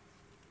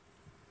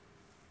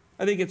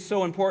 I think it's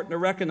so important to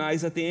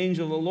recognize that the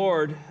angel of the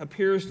Lord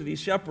appears to these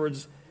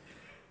shepherds,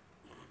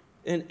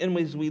 and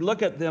as we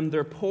look at them,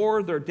 they're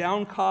poor, they're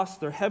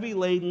downcast, they're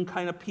heavy-laden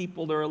kind of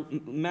people. They're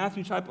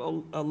Matthew type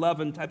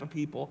 11 type of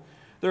people.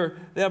 They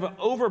have an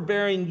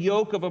overbearing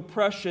yoke of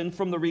oppression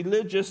from the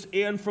religious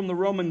and from the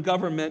Roman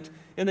government,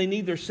 and they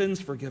need their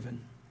sins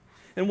forgiven.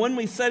 And when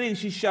we study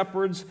these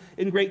shepherds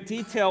in great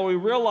detail, we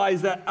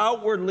realize that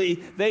outwardly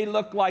they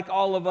look like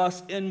all of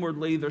us.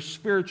 Inwardly, they're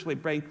spiritually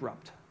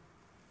bankrupt.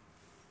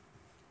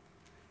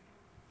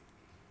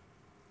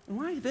 And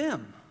why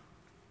them?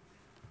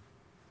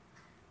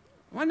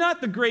 Why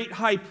not the great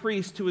high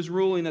priest who was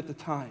ruling at the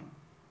time?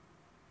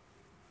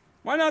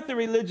 Why not the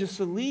religious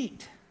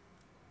elite?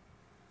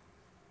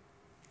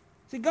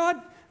 See,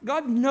 God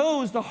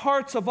knows the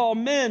hearts of all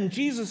men.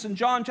 Jesus in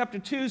John chapter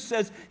 2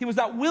 says he was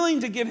not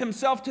willing to give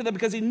himself to them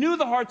because he knew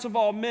the hearts of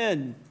all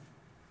men.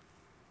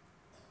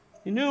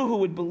 He knew who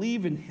would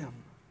believe in him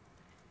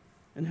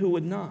and who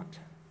would not.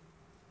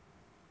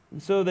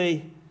 And so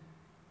this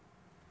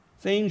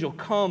angel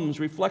comes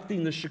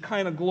reflecting the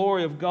Shekinah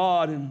glory of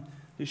God, and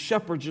the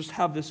shepherds just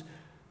have this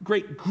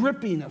great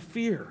gripping of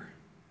fear.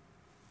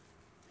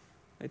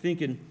 I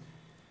think in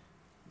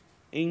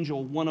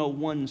Angel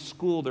 101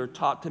 school, they're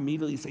taught to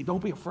immediately say,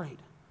 don't be afraid.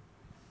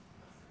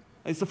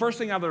 It's the first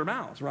thing out of their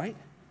mouths, right?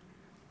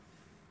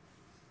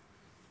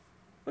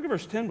 Look at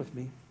verse 10 with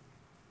me.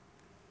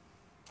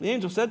 The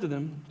angel said to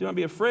them, "Do not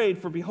be afraid,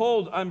 for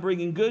behold, I'm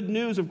bringing good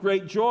news of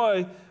great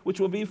joy, which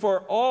will be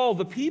for all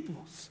the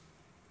peoples."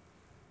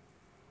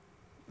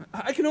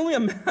 I can only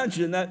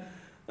imagine that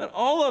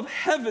all of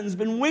heaven's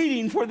been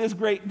waiting for this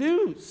great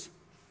news.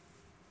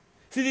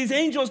 See, these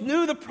angels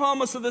knew the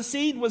promise of the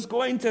seed was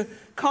going to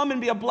come and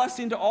be a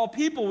blessing to all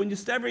people. When you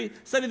study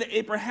the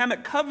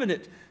Abrahamic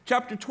covenant,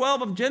 chapter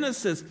 12 of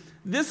Genesis,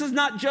 this is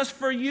not just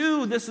for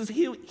you. This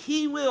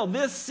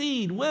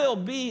seed will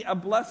be a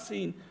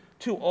blessing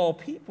to all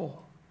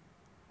people.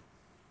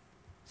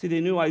 See, they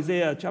knew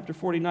Isaiah chapter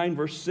 49,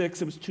 verse 6,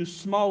 it was too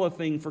small a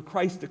thing for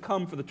Christ to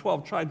come for the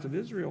 12 tribes of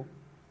Israel.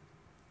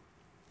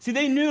 See,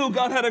 they knew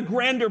God had a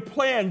grander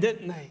plan,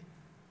 didn't they?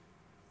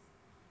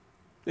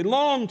 They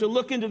longed to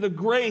look into the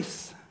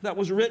grace that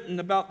was written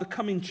about the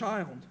coming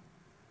child.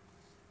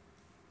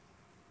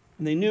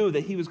 And they knew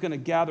that he was going to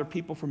gather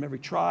people from every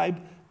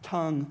tribe,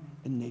 tongue,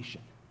 and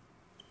nation.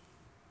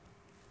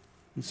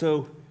 And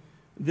so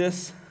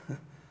this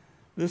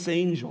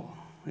angel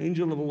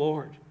of the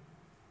Lord,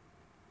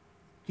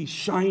 he's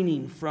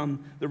shining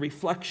from the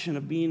reflection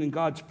of being in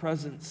God's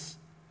presence,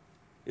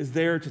 is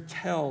there to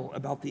tell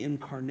about the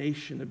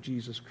incarnation of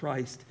Jesus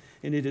Christ.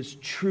 And it is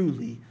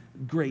truly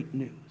great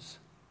news.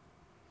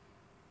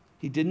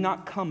 He did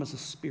not come as a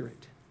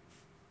spirit.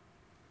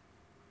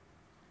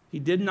 He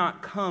did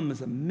not come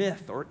as a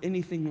myth or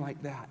anything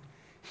like that.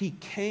 He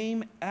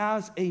came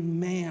as a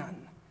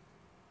man,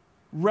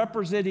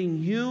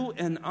 representing you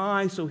and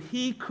I, so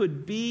he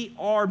could be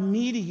our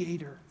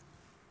mediator.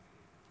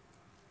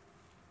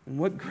 And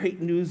what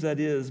great news that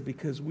is,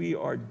 because we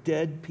are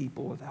dead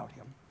people without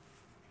him.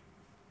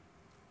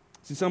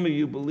 See, some of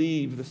you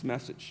believe this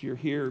message. You're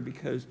here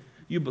because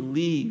you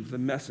believe the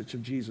message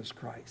of Jesus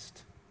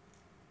Christ.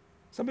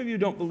 Some of you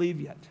don't believe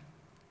yet.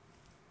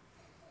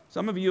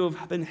 Some of you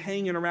have been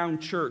hanging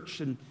around church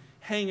and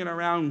hanging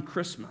around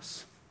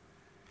Christmas,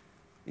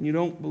 and you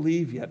don't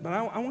believe yet. But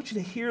I want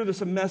you to hear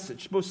this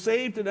message, both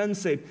saved and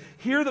unsaved.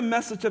 Hear the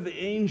message of the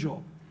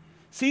angel.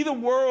 See the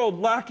world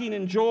lacking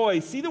in joy.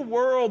 See the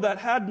world that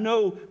had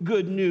no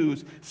good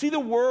news. See the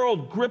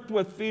world gripped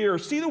with fear.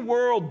 See the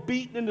world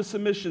beaten into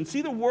submission.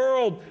 See the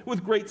world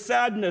with great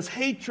sadness,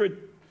 hatred,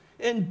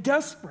 and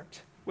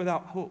desperate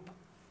without hope.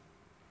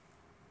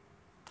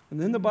 And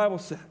then the Bible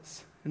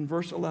says in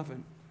verse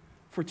 11,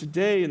 "For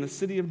today in the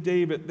city of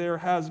David there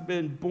has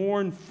been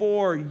born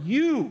for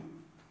you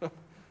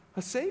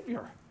a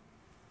Savior."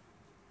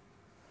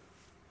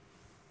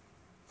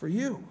 For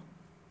you.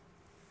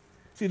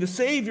 See, the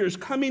Savior is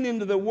coming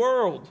into the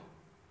world.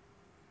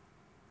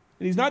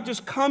 And he's not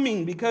just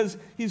coming because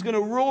he's going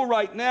to rule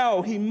right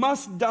now. He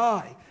must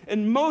die.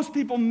 And most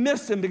people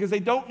miss him because they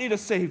don't need a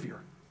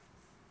Savior.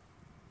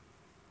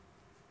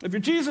 If your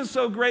Jesus is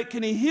so great,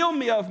 can he heal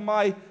me of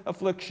my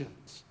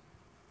afflictions?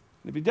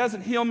 And if he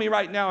doesn't heal me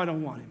right now, I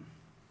don't want him.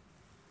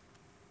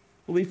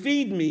 Will he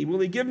feed me?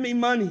 Will he give me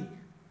money?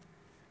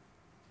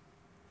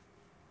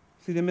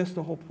 See, they missed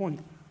the whole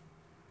point.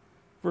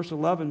 Verse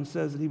 11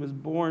 says that he was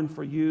born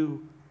for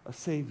you a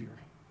Savior.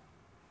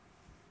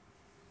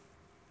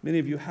 Many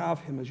of you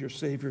have him as your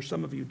Savior.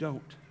 Some of you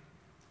don't.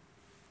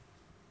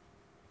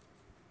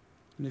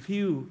 And if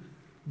you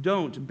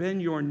don't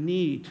bend your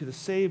knee to the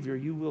Savior,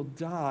 you will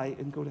die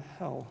and go to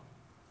hell.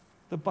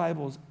 The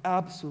Bible is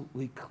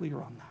absolutely clear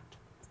on that.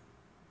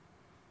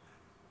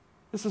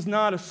 This is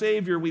not a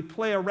Savior we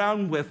play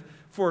around with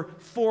for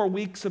 4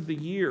 weeks of the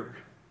year.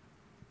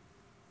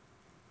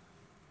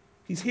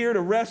 He's here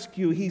to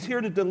rescue. He's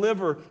here to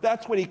deliver.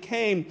 That's what he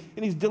came.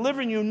 And he's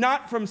delivering you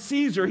not from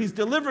Caesar. He's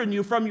delivering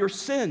you from your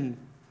sin.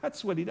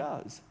 That's what he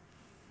does.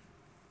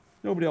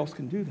 Nobody else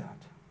can do that.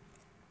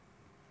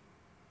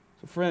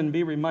 So friend,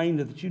 be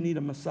reminded that you need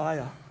a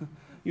Messiah.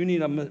 You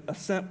need a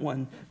sent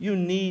one. You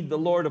need the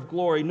Lord of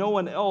glory. No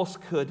one else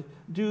could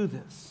do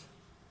this.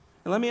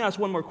 And let me ask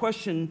one more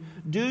question.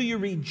 Do you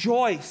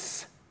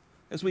rejoice,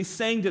 as we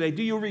sang today,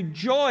 do you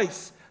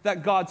rejoice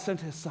that God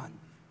sent his Son?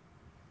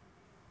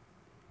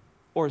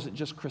 Or is it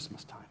just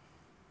Christmas time?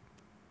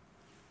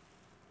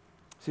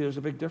 See, there's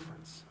a big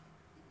difference.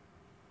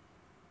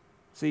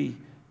 See,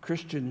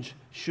 Christians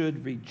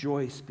should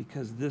rejoice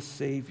because this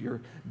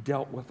Savior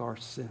dealt with our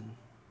sin.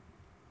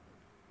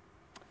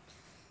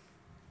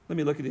 Let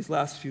me look at these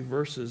last few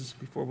verses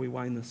before we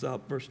wind this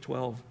up. Verse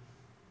 12.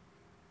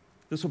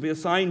 "This will be a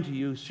sign to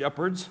you,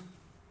 shepherds.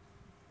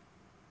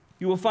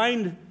 You will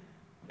find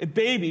a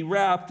baby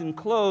wrapped in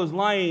clothes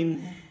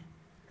lying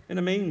in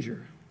a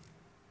manger."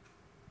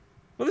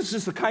 Well, this is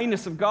just the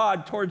kindness of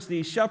God towards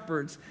these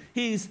shepherds.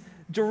 He's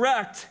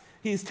direct.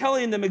 He's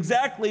telling them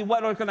exactly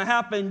what is going to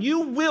happen. You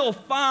will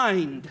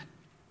find.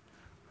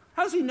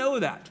 How does he know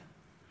that?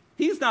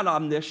 He's not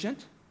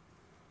omniscient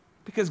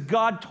because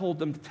God told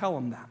them to tell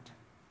him that.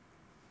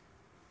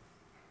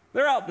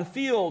 They're out in the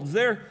fields.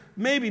 They're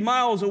maybe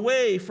miles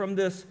away from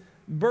this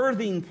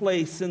birthing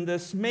place and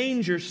this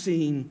manger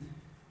scene.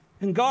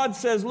 And God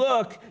says,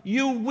 look,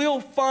 you will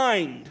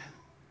find.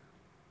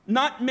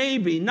 Not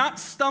maybe, not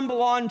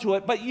stumble onto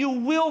it, but you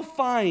will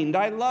find.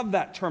 I love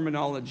that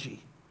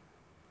terminology.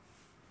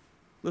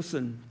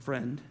 Listen,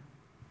 friend.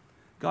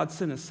 God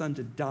sent his son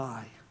to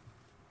die.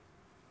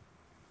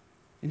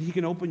 And he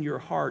can open your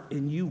heart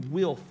and you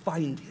will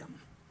find him.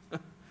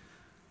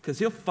 Because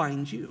he'll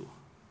find you.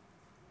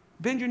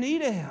 Bend your knee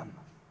to him.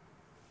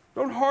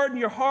 Don't harden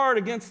your heart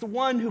against the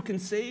one who can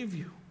save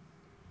you.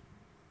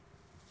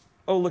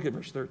 Oh, look at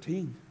verse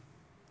 13.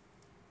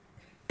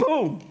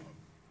 Boom!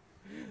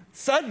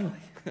 Suddenly,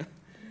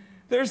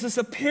 there's this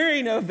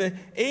appearing of the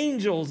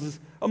angels,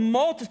 a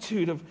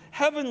multitude of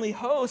heavenly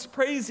hosts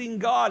praising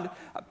God.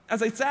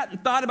 As I sat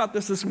and thought about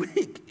this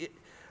week,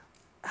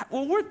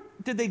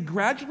 did they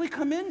gradually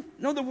come in?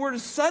 No, the word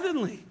is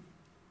suddenly.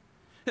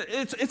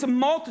 It's a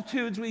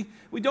multitude.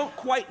 We don't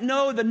quite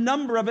know the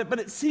number of it, but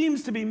it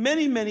seems to be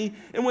many, many.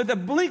 And with a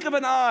blink of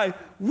an eye,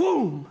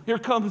 whoom, here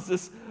comes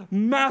this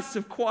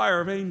massive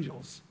choir of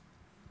angels,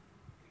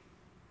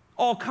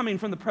 all coming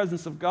from the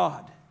presence of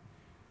God.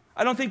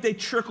 I don't think they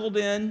trickled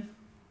in,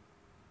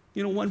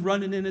 one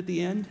running in at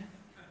the end.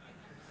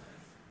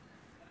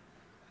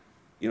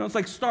 It's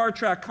like Star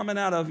Trek coming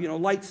out of,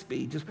 light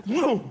speed, just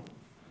whoom.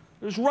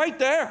 It was right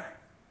there.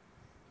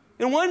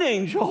 And one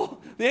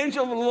angel, the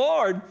angel of the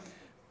Lord,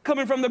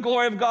 coming from the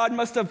glory of God,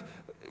 must have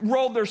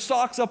rolled their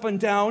socks up and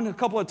down a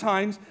couple of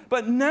times.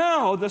 But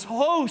now this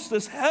host,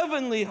 this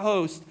heavenly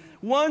host,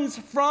 ones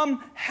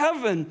from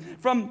heaven,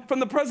 from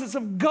the presence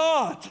of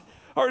God,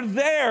 are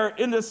there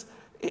in this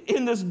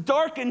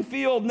darkened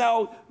field,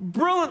 now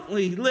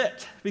brilliantly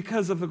lit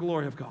because of the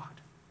glory of God.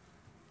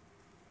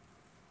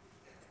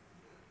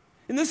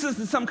 And this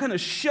isn't some kind of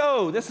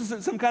show. This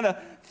isn't some kind of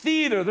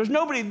theater. There's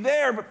nobody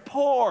there but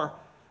poor,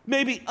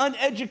 maybe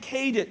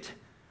uneducated,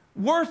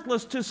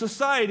 worthless to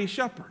society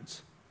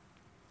shepherds.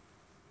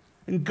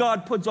 And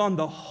God puts on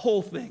the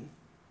whole thing.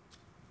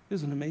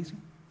 Isn't it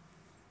amazing?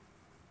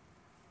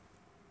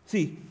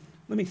 See,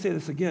 let me say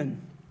this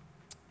again.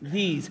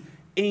 These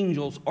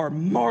angels are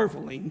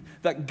marveling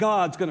that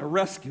God's going to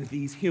rescue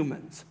these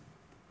humans.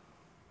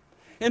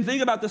 And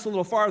think about this a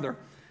little farther.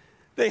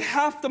 They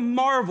have to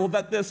marvel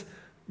that this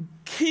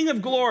King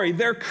of glory,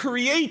 their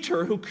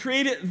creator who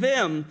created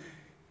them,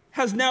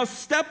 has now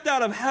stepped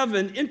out of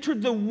heaven,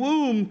 entered the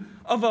womb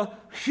of a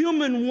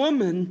human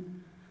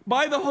woman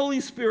by the Holy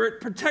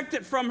Spirit,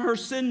 protected from her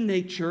sin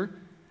nature,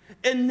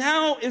 and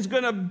now is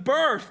going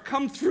to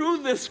come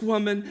through this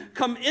woman,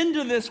 come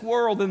into this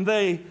world, and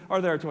they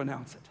are there to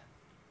announce it.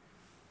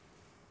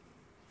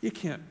 You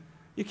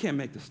can't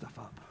make this stuff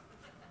up.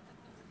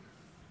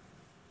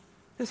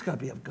 It's got to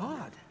be of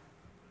God.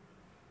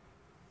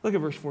 Look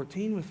at verse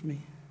 14 with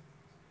me.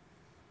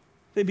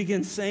 They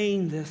begin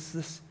saying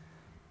this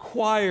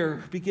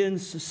choir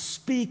begins to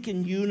speak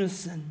in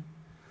unison.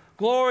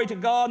 Glory to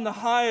God in the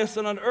highest,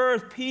 and on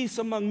earth peace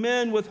among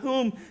men with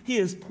whom he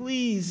is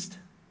pleased.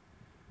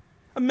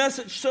 A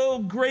message so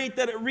great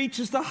that it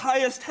reaches the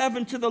highest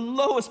heaven to the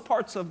lowest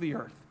parts of the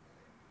earth.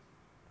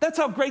 That's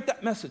how great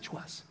that message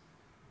was.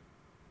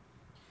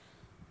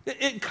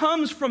 It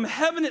comes from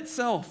heaven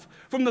itself,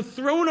 from the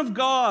throne of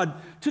God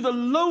to the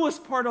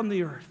lowest part on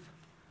the earth.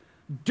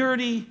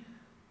 Dirty,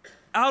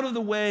 out of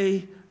the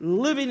way,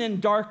 living in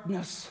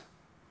darkness,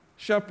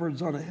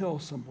 shepherds on a hill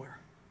somewhere.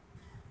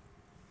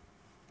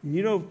 And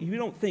you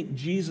don't think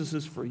Jesus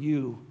is for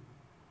you.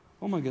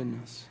 Oh my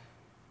goodness.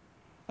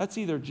 That's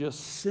either just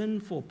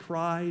sinful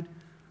pride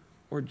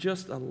or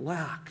just a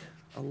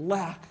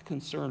lack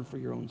concern for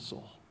your own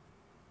soul.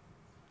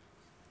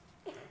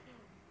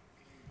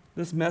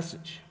 This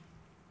message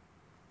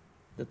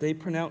that they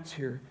pronounce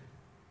here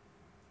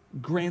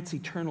grants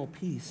eternal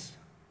peace.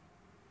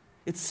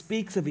 It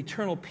speaks of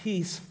eternal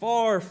peace,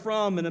 far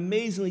from and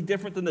amazingly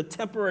different than the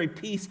temporary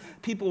peace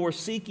people were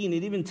seeking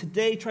and even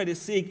today try to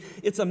seek.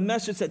 It's a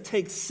message that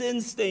takes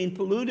sin-stained,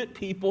 polluted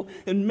people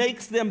and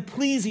makes them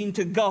pleasing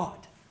to God.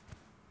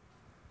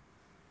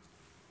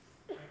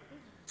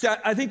 See,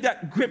 I think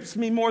that grips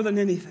me more than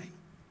anything.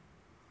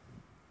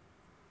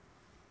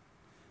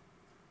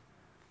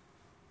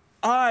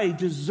 I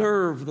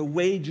deserve the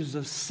wages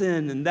of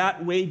sin, and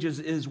that wages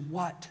is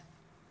what?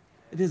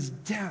 It is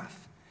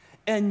death.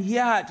 And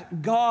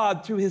yet,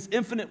 God, through his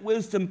infinite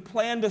wisdom,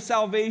 planned a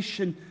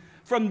salvation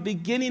from the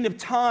beginning of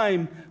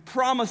time,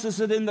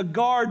 promises it in the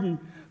garden,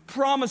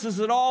 promises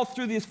it all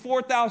through these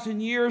 4,000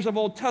 years of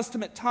Old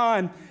Testament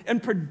time,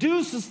 and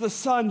produces the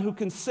Son who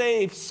can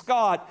save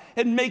Scott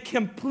and make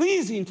him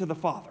pleasing to the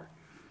Father.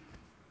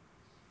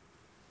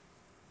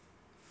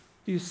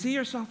 Do you see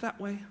yourself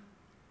that way?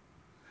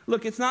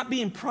 Look, it's not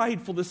being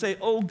prideful to say,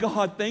 oh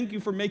God, thank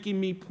you for making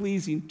me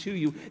pleasing to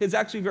you. It's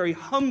actually very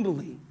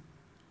humbling.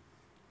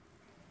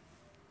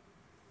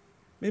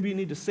 Maybe you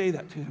need to say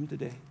that to him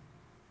today.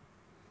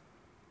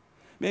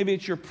 Maybe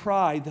it's your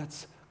pride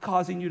that's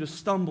causing you to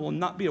stumble and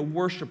not be a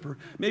worshiper.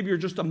 Maybe you're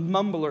just a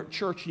mumbler at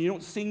church and you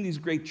don't sing these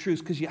great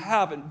truths because you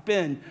haven't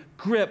been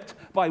gripped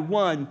by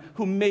one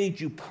who made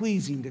you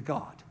pleasing to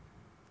God.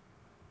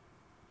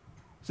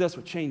 So that's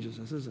what changes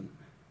us, isn't it?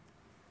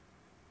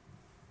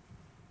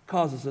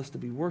 Causes us to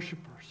be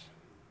worshipers.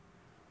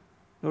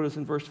 Notice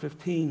in verse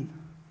 15,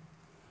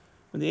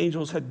 when the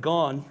angels had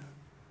gone,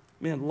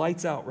 man,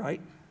 lights out, right?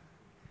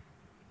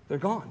 They're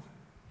gone.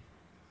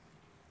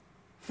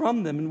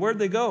 from them. And where'd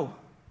they go?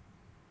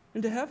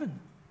 Into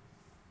heaven.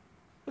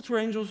 That's where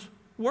angels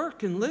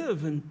work and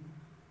live and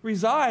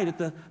reside, at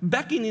the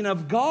beckoning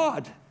of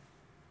God.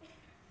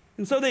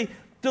 And so they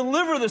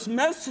deliver this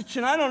message,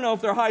 and I don't know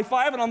if they're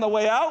high-fiving on the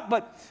way out,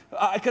 but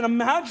I can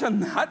imagine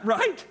that,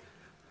 right?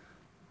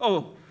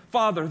 Oh,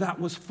 Father,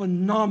 that was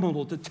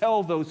phenomenal to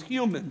tell those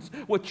humans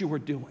what you were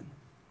doing.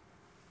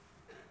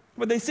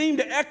 But they seem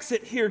to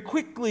exit here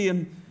quickly,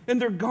 and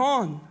they're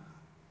gone.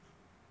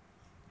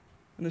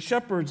 And the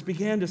shepherds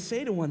began to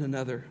say to one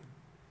another,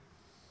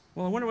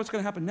 well, I wonder what's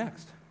going to happen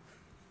next.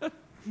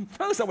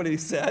 That's not what he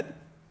said.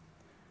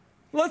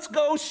 Let's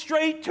go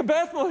straight to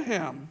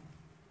Bethlehem.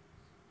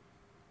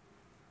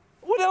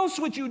 What else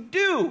would you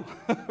do,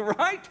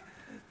 right?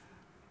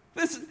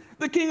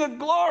 The King of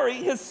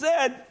Glory has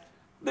said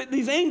that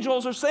these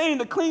angels are saying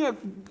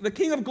the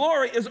King of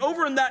Glory is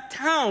over in that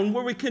town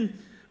where we can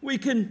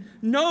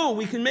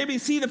maybe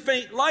see the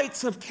faint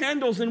lights of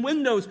candles and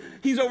windows.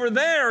 He's over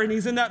there and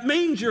he's in that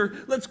manger.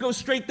 Let's go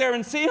straight there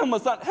and see him.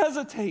 Let's not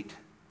hesitate.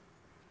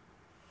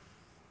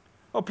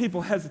 Oh,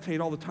 people hesitate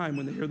all the time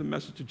when they hear the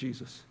message of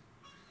Jesus.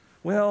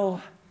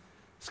 Well,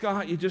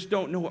 Scott, you just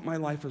don't know what my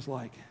life is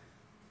like.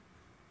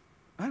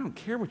 I don't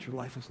care what your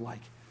life is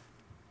like.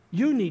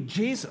 You need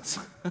Jesus.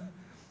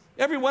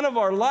 Every one of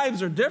our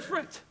lives are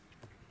different.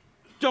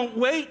 Don't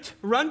wait.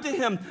 Run to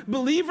him.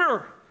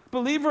 Believer,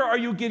 are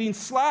you getting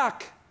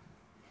slack?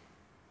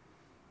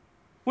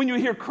 When you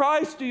hear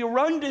Christ, do you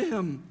run to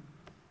him?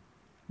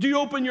 Do you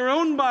open your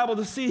own Bible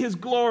to see his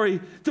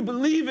glory, to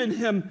believe in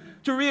him,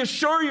 to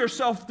reassure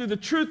yourself through the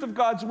truth of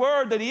God's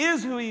word that he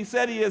is who he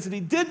said he is and he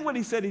did what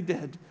he said he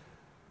did?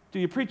 Do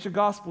you preach the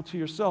gospel to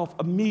yourself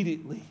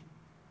immediately?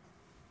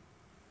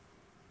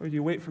 Or do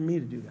you wait for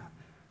me to do that?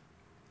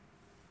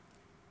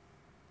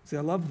 See, I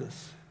love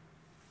this.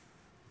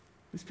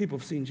 These people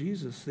have seen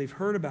Jesus. They've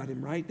heard about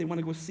him, right? They want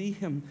to go see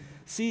him.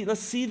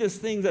 Let's see this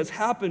thing that's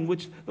happened,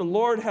 which the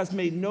Lord has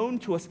made known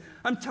to us.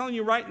 I'm telling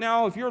you right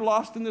now, if you're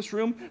lost in this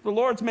room, the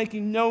Lord's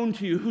making known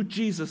to you who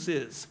Jesus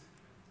is.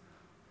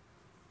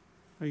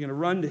 Are you going to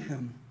run to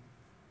him?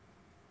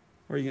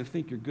 Or are you going to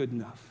think you're good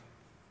enough?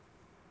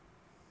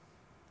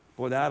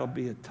 Boy, that'll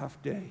be a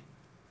tough day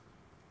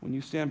when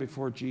you stand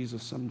before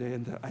Jesus someday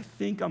and I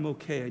think I'm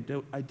okay.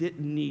 I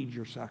didn't need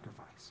your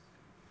sacrifice.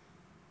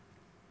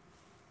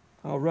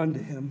 I'll run to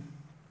him.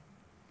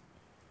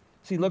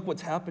 See, look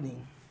what's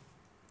happening.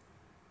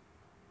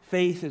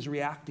 Faith is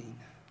reacting.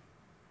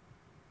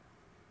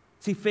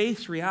 See,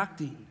 faith's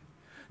reacting.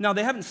 Now,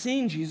 they haven't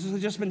seen Jesus.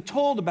 They've just been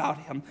told about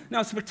him.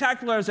 Now,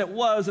 spectacular as it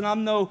was, and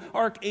I'm no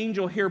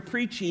archangel here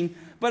preaching,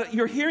 but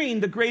you're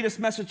hearing the greatest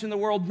message in the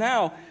world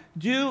now.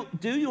 Do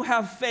you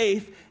have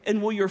faith,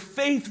 and will your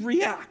faith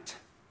react?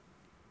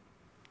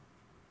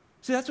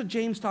 See, that's what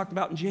James talked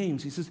about in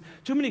James. He says,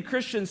 too many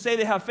Christians say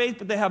they have faith,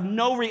 but they have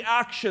no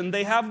reaction.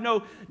 They have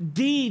no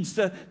deeds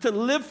to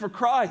live for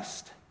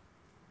Christ.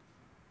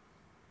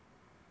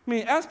 I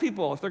mean, ask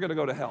people if they're going to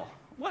go to hell.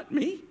 What,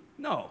 me?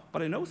 No,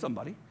 but I know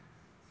somebody.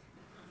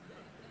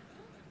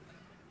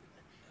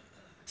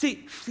 See,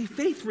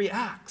 faith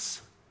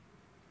reacts.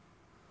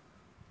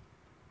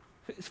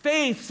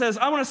 Faith says,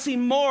 I want to see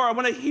more. I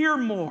want to hear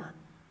more.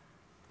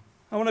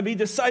 I want to be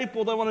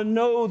discipled. I want to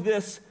know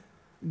this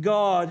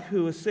God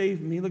who has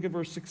saved me. Look at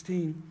verse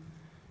 16.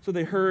 So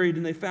they hurried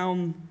and they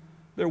found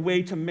their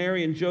way to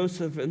Mary and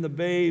Joseph and the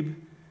babe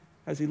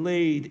as he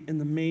laid in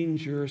the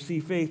manger. See,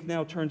 faith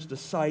now turns to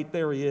sight.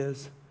 There he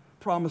is.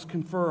 Promise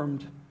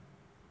confirmed.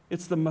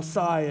 It's the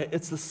Messiah.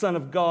 It's the Son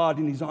of God,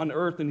 and he's on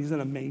earth and he's in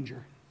a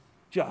manger.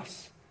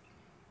 Just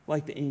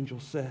like the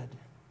angel said.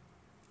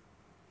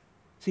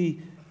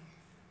 See,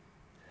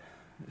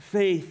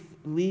 faith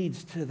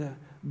leads to the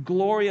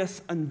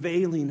glorious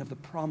unveiling of the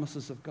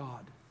promises of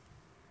God.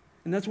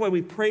 And that's why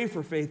we pray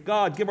for faith.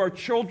 God, give our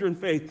children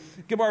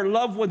faith. Give our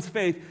loved ones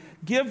faith.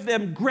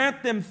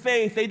 Grant them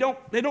faith. They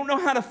don't know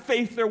how to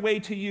faith their way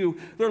to you.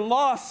 They're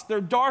lost.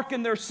 They're dark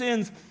in their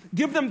sins.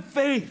 Give them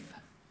faith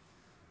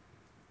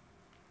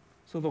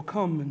so they'll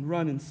come and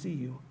run and see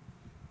you.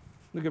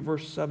 Look at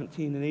verse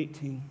 17 and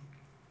 18.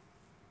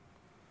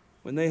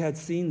 When they had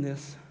seen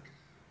this,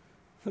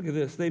 look at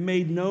this. They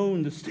made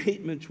known the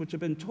statements which had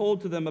been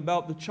told to them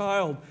about the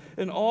child,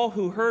 and all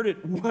who heard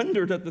it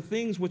wondered at the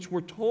things which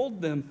were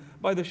told them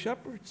by the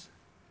shepherds.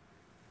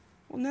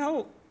 Well,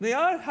 now they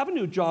have a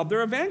new job.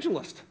 They're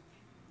evangelists.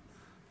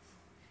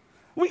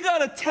 We got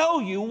to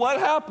tell you what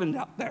happened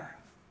out there.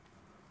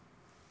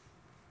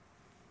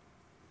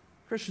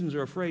 Christians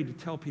are afraid to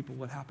tell people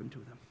what happened to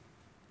them.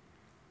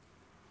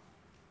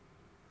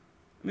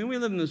 I mean, we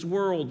live in this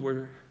world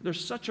where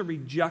there's such a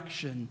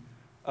rejection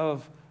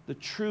of the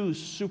true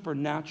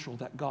supernatural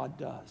that God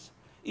does.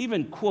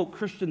 Even, quote,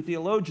 Christian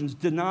theologians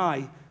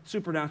deny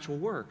supernatural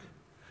work.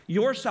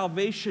 Your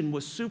salvation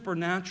was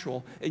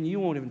supernatural, and you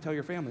won't even tell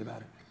your family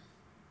about it.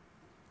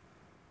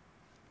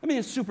 I mean,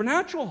 it's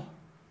supernatural.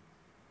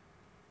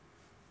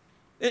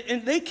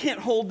 And they can't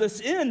hold this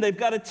in. They've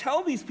got to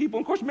tell these people.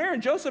 And of course, Mary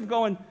and Joseph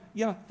going,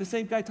 yeah, the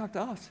same guy talked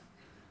to us.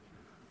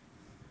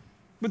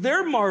 But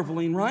they're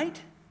marveling, right?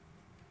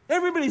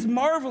 Everybody's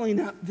marveling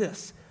at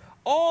this.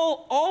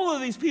 All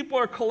of these people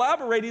are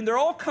collaborating. They're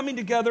all coming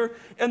together,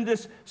 and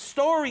this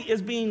story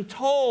is being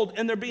told,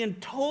 and they're being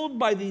told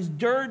by these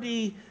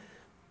dirty,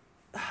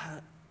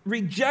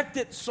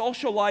 rejected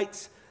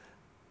socialites,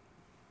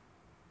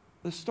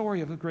 the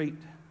story of the great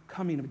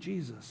coming of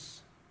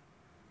Jesus.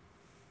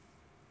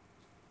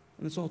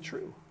 And it's all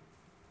true.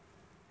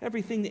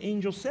 Everything the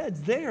angel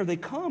said's there. They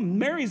come.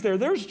 Mary's there.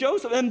 There's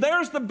Joseph. And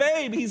there's the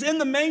babe. He's in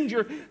the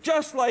manger,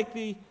 just like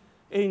the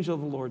angel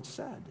of the Lord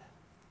said.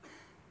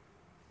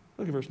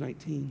 Look at verse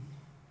 19.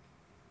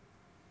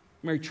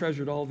 Mary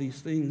treasured all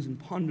these things and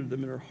pondered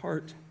them in her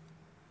heart.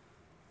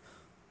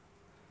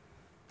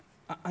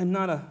 I'm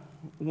not a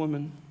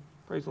woman.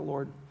 Praise the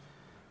Lord.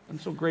 I'm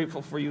so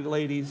grateful for you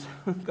ladies.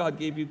 God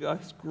gave you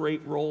guys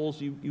great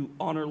roles. You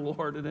honor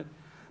Lord in it.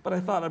 But I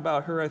thought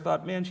about her. I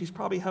thought, man, she's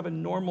probably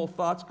having normal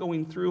thoughts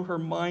going through her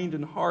mind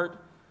and heart.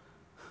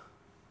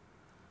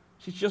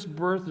 She's just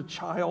birthed a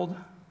child.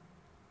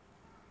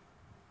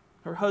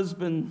 Her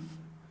husband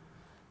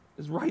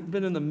has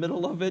been in the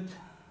middle of it.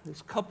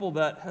 This couple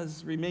that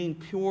has remained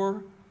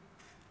pure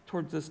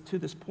to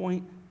this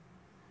point.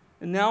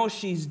 And now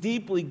she's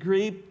deeply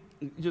gripped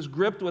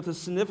with the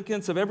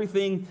significance of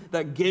everything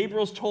that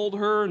Gabriel's told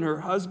her and her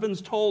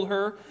husband's told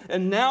her.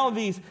 And now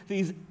these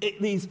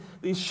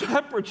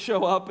shepherds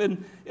show up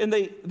and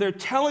they're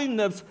telling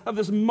us of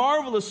this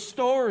marvelous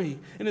story.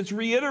 And it's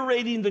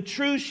reiterating the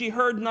truth she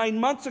heard 9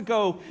 months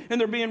ago.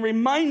 And they're being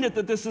reminded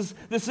that this is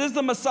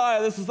the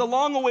Messiah. This is the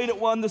long-awaited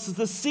one. This is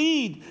the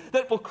seed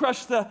that will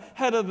crush the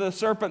head of the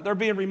serpent. They're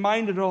being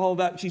reminded of all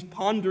that. She's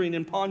pondering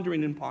and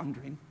pondering and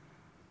pondering.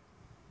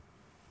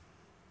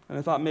 And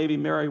I thought maybe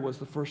Mary was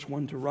the first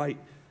one to write,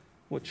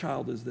 what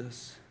child is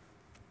this?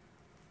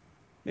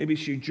 Maybe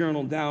she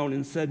journaled down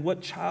and said,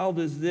 what child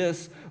is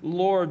this,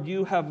 Lord,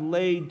 you have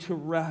laid to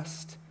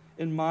rest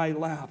in my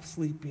lap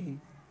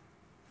sleeping?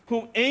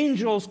 Whom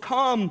angels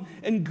come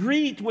and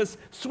greet with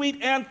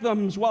sweet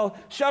anthems while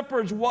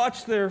shepherds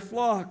watch their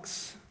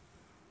flocks.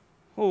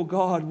 Oh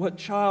God, what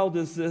child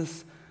is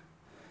this?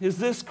 Is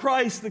this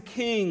Christ the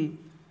King?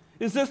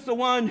 Is this the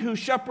one who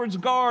shepherds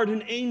guard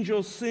and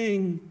angels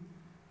sing?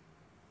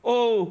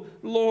 Oh,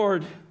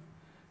 Lord,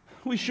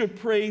 we should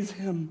praise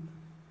him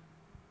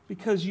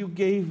because you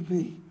gave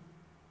me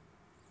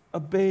a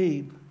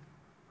babe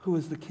who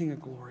is the King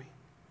of glory.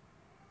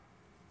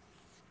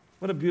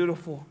 What a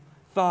beautiful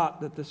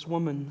thought that this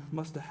woman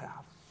must have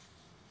had.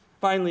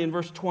 Finally, in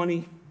verse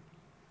 20,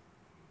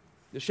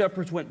 the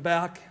shepherds went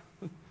back.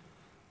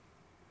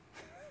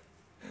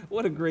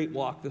 What a great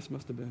walk this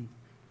must have been.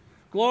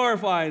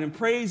 Glorifying and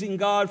praising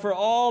God for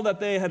all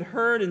that they had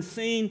heard and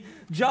seen,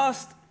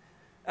 just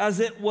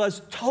as it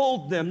was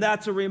told them.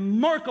 That's a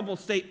remarkable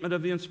statement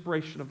of the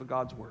inspiration of the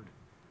God's word.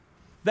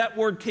 That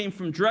word came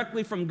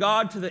directly from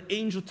God to the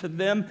angel to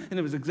them, and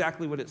it was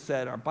exactly what it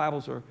said. Our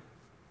Bibles are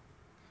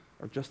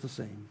just the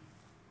same.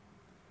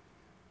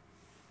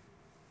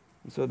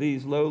 And so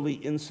these lowly,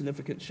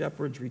 insignificant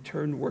shepherds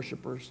returned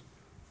worshipers.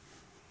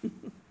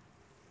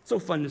 So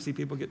fun to see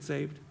people get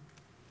saved.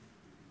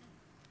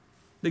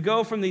 They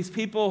go from these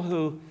people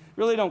who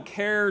really don't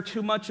care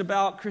too much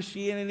about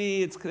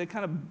Christianity,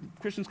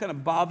 Christians kind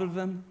of bother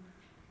them,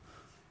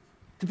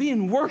 to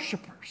being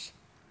worshipers.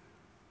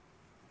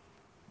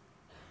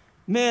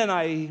 Men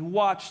I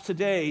watch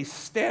today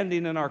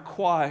standing in our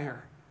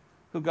choir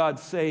who God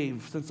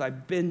saved since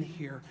I've been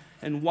here,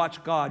 and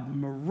watch God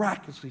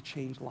miraculously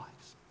change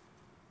lives.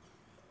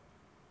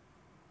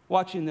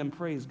 Watching them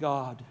praise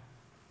God.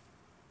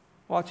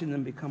 Watching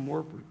them become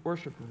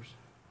worshipers.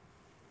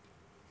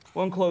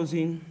 Well, in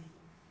closing,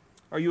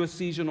 are you a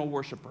seasonal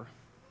worshiper?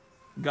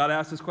 God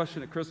asked this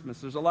question at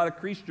Christmas. There's a lot of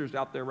Creasters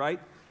out there, right?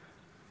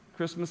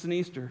 Christmas and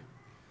Easter.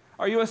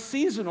 Are you a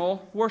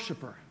seasonal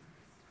worshiper?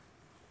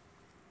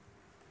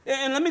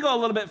 And let me go a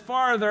little bit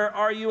farther.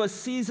 Are you a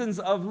seasons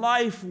of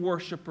life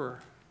worshiper?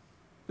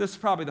 This is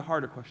probably the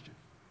harder question.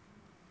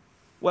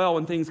 Well,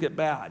 when things get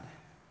bad.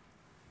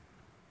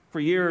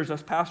 For years,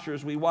 as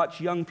pastors, we watch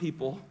young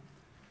people.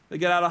 They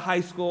get out of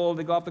high school,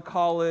 they go off to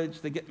college,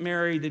 they get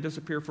married, they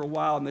disappear for a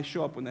while, and they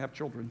show up when they have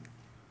children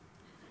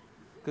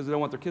because they don't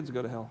want their kids to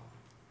go to hell.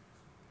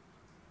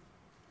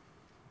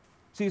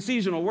 See,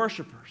 seasonal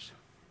worshipers.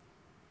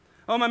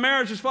 Oh, my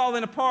marriage is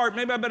falling apart.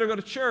 Maybe I better go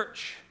to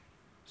church.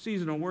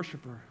 Seasonal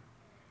worshiper.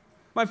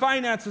 My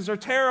finances are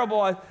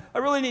terrible. I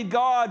really need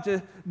God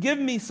to give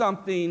me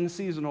something.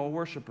 Seasonal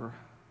worshiper.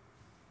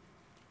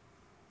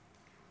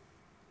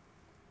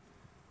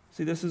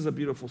 See, this is a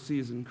beautiful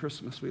season,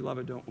 Christmas. We love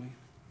it, don't we?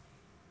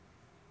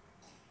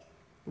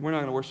 But we're not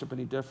going to worship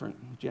any different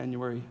in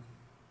January,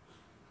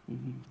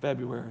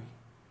 February,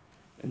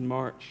 and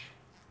March,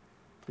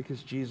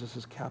 because Jesus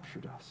has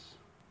captured us.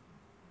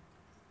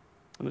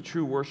 And the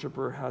true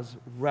worshiper has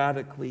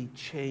radically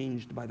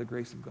changed by the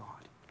grace of God.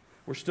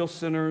 We're still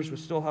sinners. We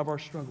still have our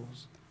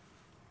struggles.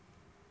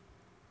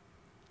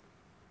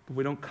 But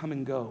we don't come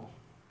and go.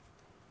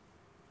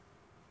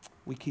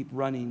 We keep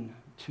running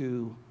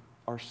to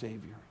our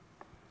Savior,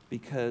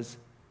 because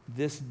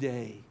this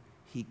day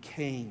He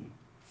came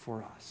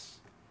for us.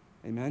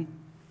 Amen?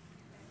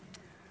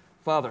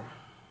 Father,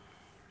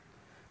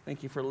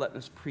 thank you for letting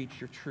us preach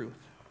your truth.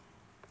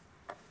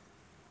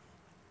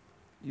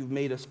 You've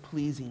made us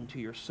pleasing to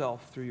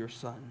yourself through your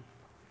Son.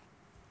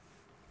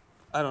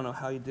 I don't know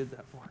how you did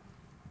that, Lord.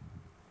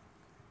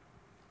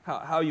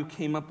 How you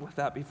came up with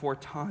that before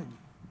time.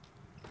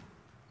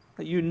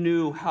 That you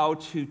knew how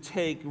to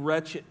take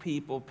wretched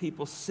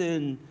people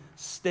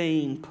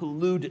sin-stained,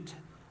 polluted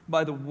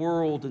by the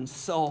world and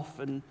self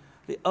and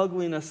the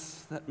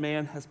ugliness that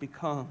man has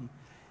become,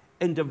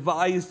 and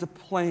devised a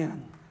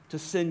plan to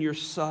send your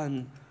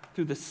Son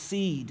through the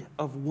seed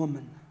of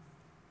woman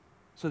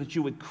so that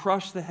you would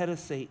crush the head of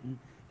Satan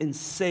and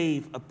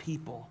save a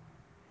people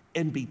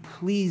and be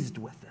pleased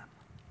with them.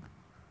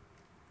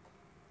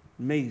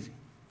 Amazing.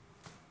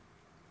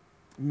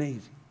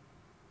 Amazing.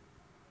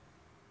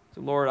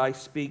 So, Lord, I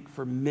speak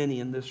for many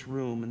in this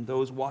room and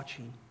those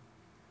watching.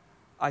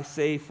 I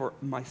say for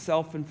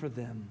myself and for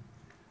them,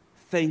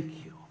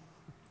 thank you.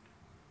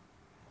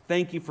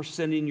 Thank you for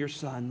sending your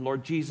Son.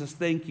 Lord Jesus,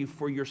 thank you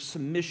for your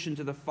submission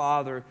to the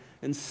Father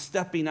and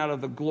stepping out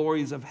of the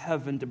glories of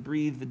heaven to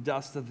breathe the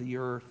dust of the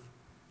earth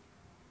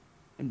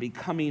and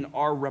becoming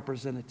our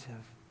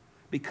representative,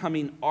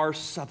 becoming our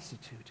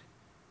substitute,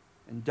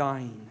 and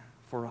dying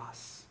for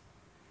us.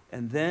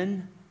 And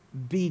then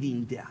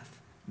beating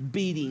death,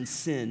 beating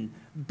sin,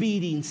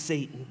 beating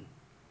Satan,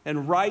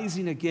 and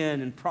rising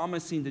again and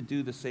promising to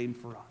do the same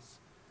for us.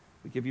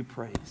 We give you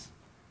praise.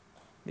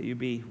 May you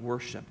be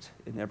worshiped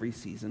in every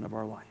season of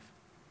our life.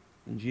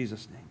 In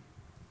Jesus' name,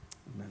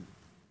 amen.